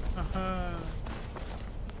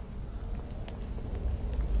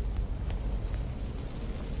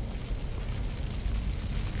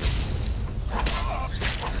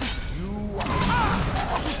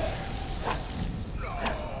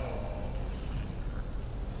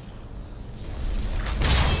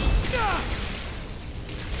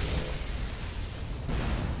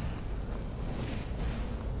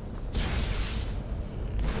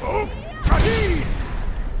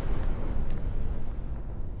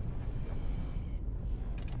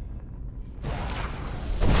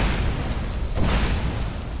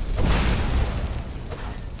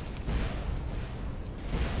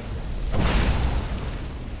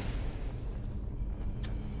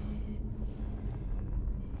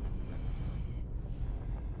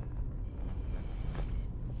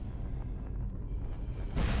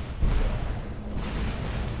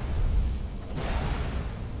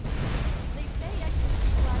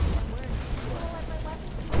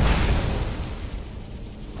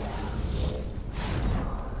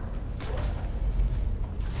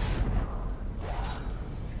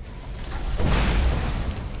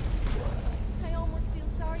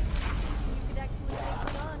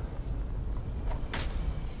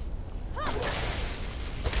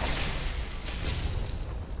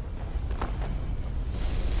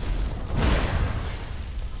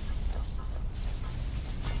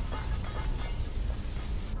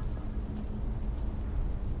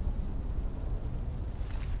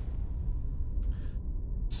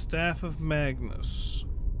 Staff of Magnus.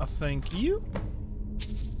 A thank you.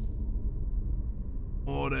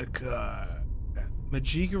 Mordecai.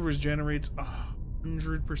 Magicka regenerates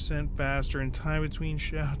 100% faster, and time between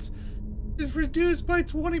shouts is reduced by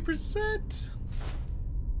 20%.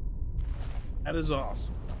 That is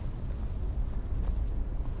awesome.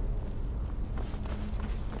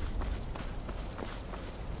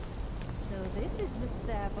 So this is the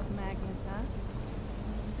Staff of Magnus, huh?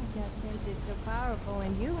 I guess since it's so powerful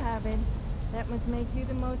and you have it, that must make you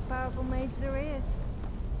the most powerful mage there is.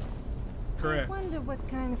 Correct. I wonder what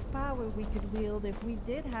kind of power we could wield if we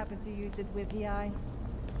did happen to use it with the eye.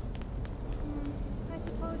 I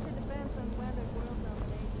suppose it depends on whether world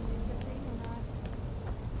domination is a thing or not.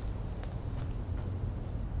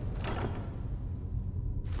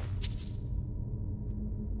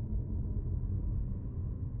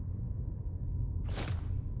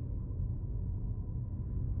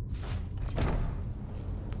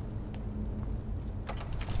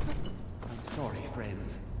 I'm sorry,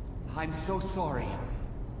 friends. I'm so sorry.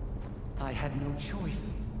 I had no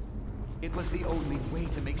choice. It was the only way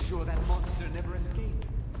to make sure that monster never escaped.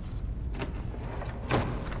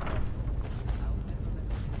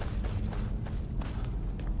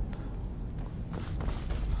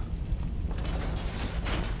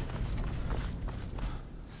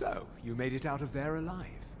 So, you made it out of there alive.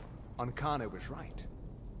 Ankana was right.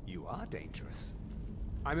 You are dangerous.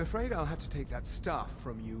 I'm afraid I'll have to take that stuff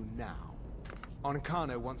from you now.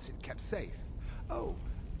 Ankana wants it kept safe. Oh,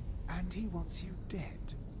 and he wants you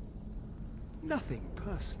dead. Nothing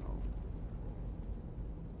personal.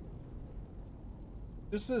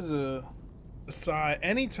 This is a aside.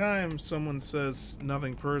 Anytime someone says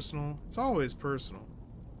nothing personal, it's always personal.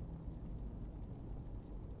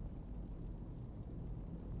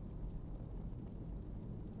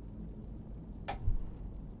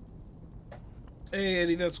 Hey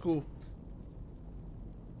Eddie, that's cool.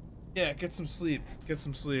 Yeah, get some sleep. Get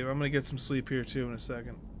some sleep. I'm gonna get some sleep here too in a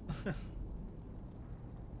second.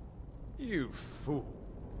 You fool.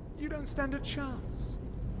 You don't stand a chance.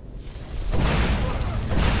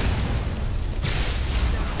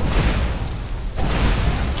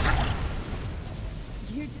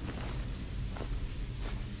 You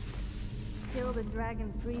killed the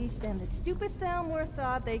dragon priest, and the stupid Thalmor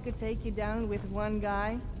thought they could take you down with one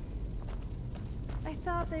guy. I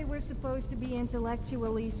thought they were supposed to be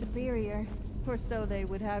intellectually superior, or so they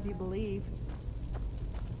would have you believe.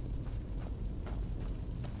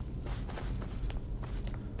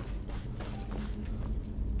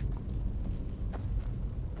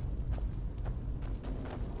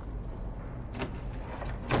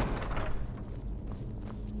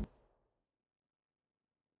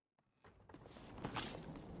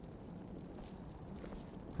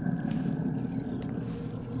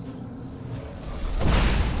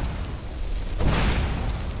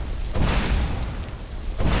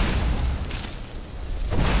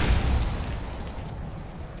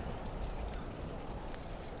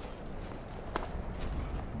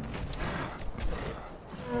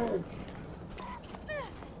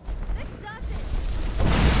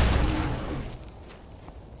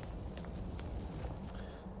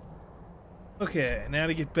 Okay, now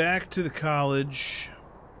to get back to the college.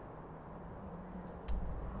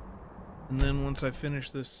 And then once I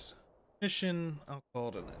finish this mission, I'll call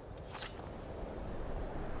it a night.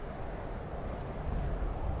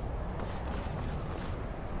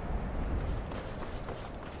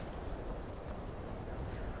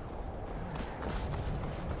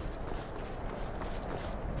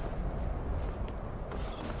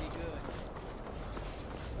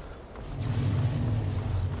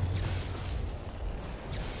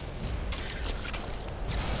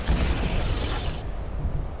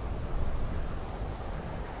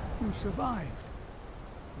 Survived.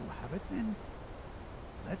 You have it then?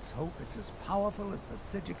 Let's hope it's as powerful as the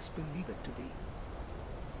Psijics believe it to be.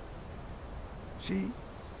 She,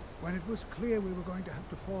 when it was clear we were going to have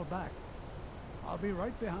to fall back, I'll be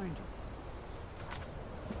right behind you.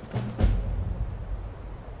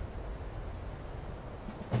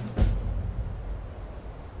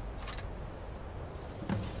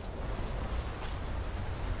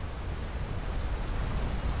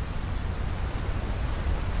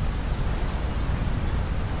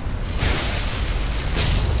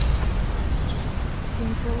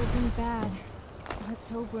 Bad. Let's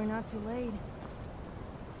hope we're not too late.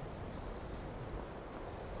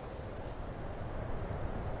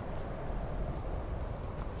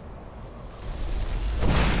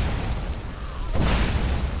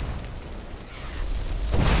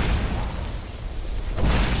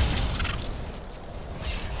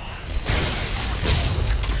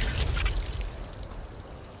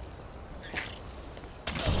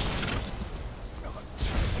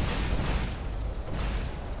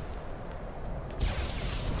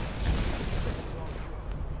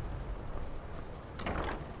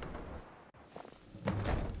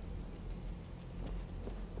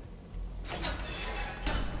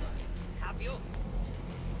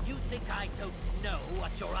 I don't know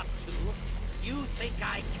what you're up to? You think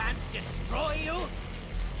I can't destroy you?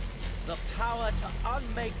 The power to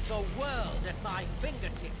unmake the world at my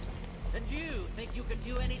fingertips. And you think you can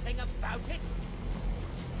do anything about it?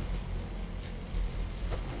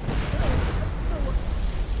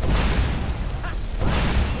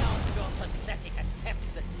 Beyond your pathetic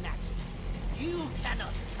attempts at magic, you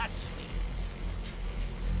cannot touch me.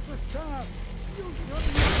 The staff! You should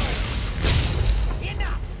know!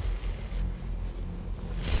 Enough!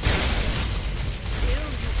 Still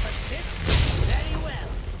you persist? Very well.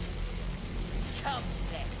 Come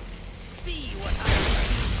then. See what I can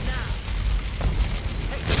do now.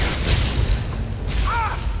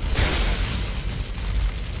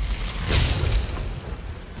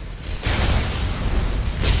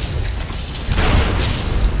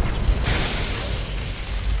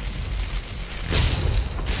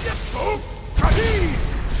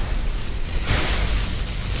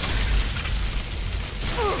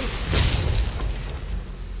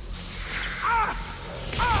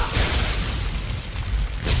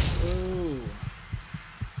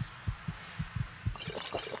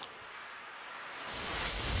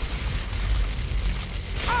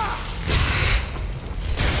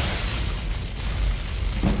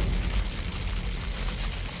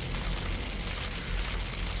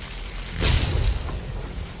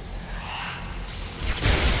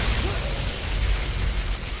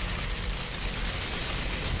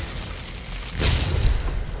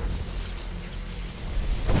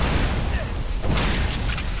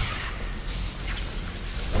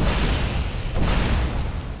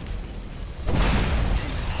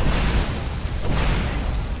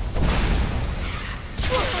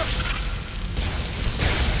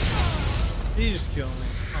 He just killed me.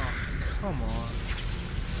 Oh, come on.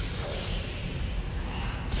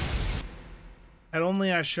 Had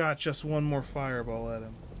only I shot just one more fireball at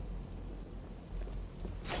him.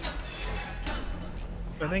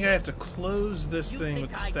 I think I have to close this thing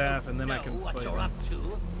with the staff, and then I can fight him.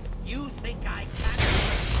 You think I can't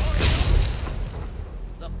destroy you?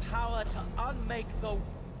 The power to unmake the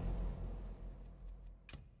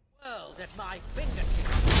world at my fingertips.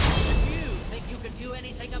 You think you can do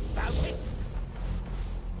anything about it?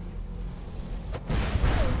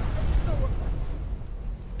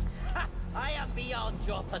 Ha! I am beyond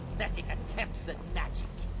your pathetic attempts at magic.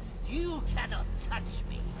 You cannot touch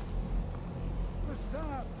me. The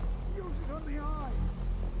staff! Use it on the eye!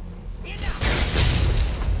 Enough!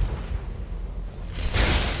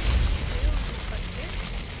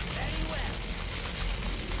 Very well.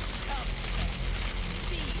 Come,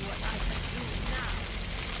 see what I can do now.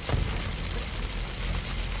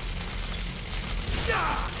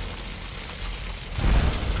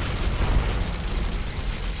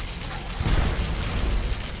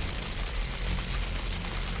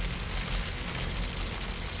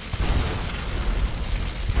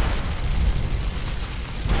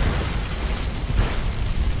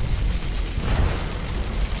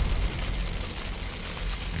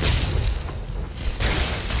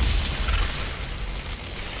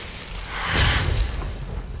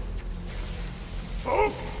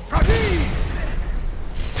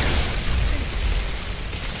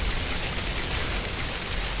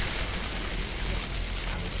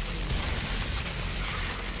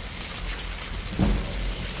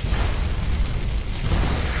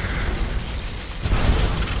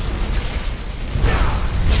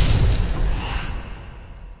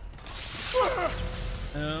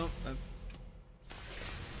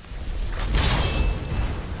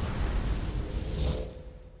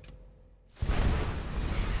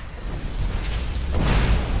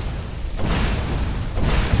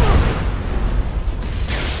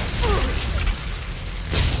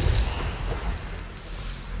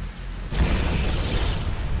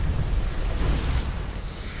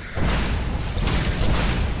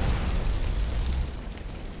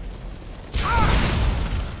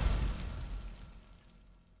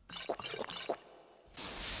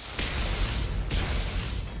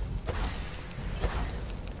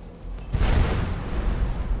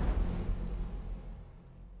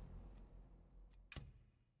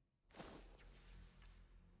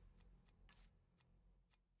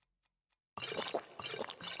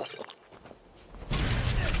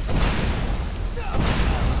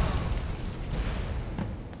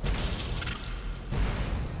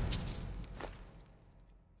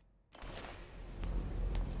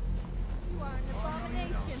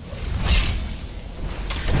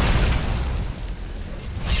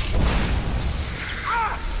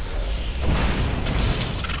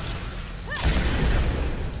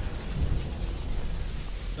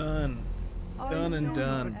 Done and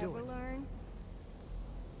done.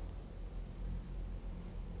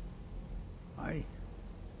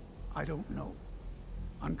 I don't know.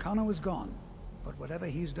 Ancano is gone, but whatever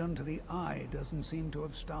he's done to the eye doesn't seem to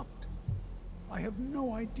have stopped. I have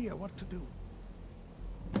no idea what to do.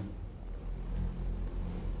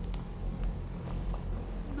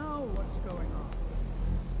 Now what's going on?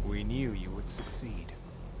 We knew you would succeed.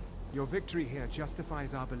 Your victory here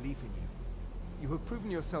justifies our belief in you. You have proven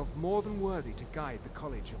yourself more than worthy to guide the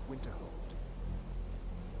College of Winterhold.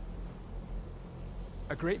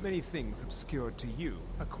 A great many things obscured to you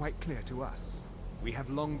are quite clear to us. We have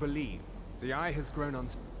long believed the eye has grown on.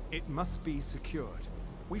 It must be secured.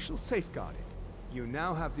 We shall safeguard it. You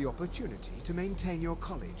now have the opportunity to maintain your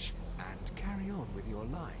college and carry on with your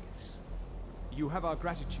lives. You have our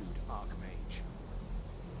gratitude, Archmage.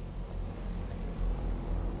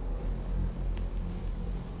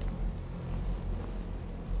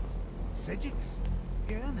 Sejix?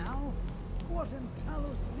 Here now? What in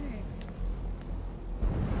Talos' name?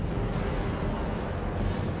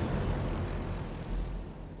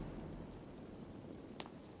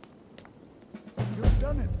 You've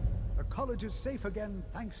done it. The college is safe again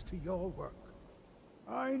thanks to your work.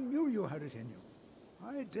 I knew you had it in you.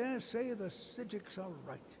 I dare say the Sejix are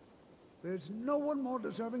right. There's no one more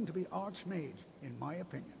deserving to be Archmage, in my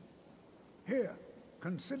opinion. Here,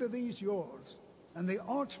 consider these yours, and the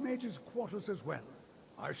Archmage's quarters as well.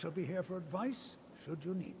 I shall be here for advice, should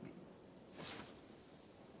you need me.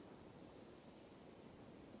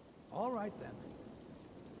 All right, then.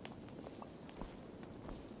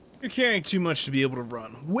 You're carrying too much to be able to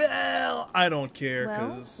run. Well, I don't care, Well,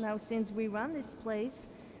 because... now since we run this place,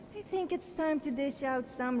 I I think it's time to dish out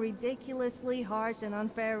some ridiculously harsh and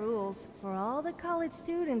unfair rules for all the college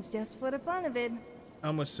students just for the fun of it.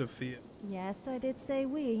 I'm with Sophia. Yes, I did say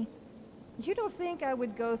we. You don't think I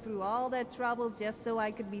would go through all that trouble just so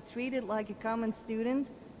I could be treated like a common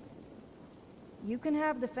student? You can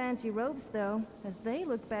have the fancy robes though, as they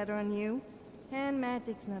look better on you. And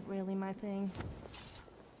magic's not really my thing.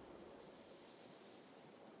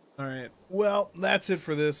 Alright, well, that's it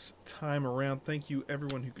for this time around. Thank you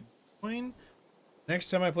everyone who could join.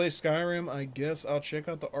 Next time I play Skyrim, I guess I'll check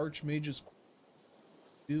out the Archmage's Court.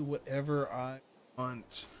 Do whatever I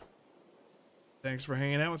want. Thanks for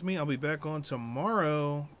hanging out with me. I'll be back on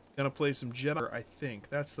tomorrow. Gonna play some Jedi, I think.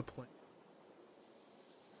 That's the plan.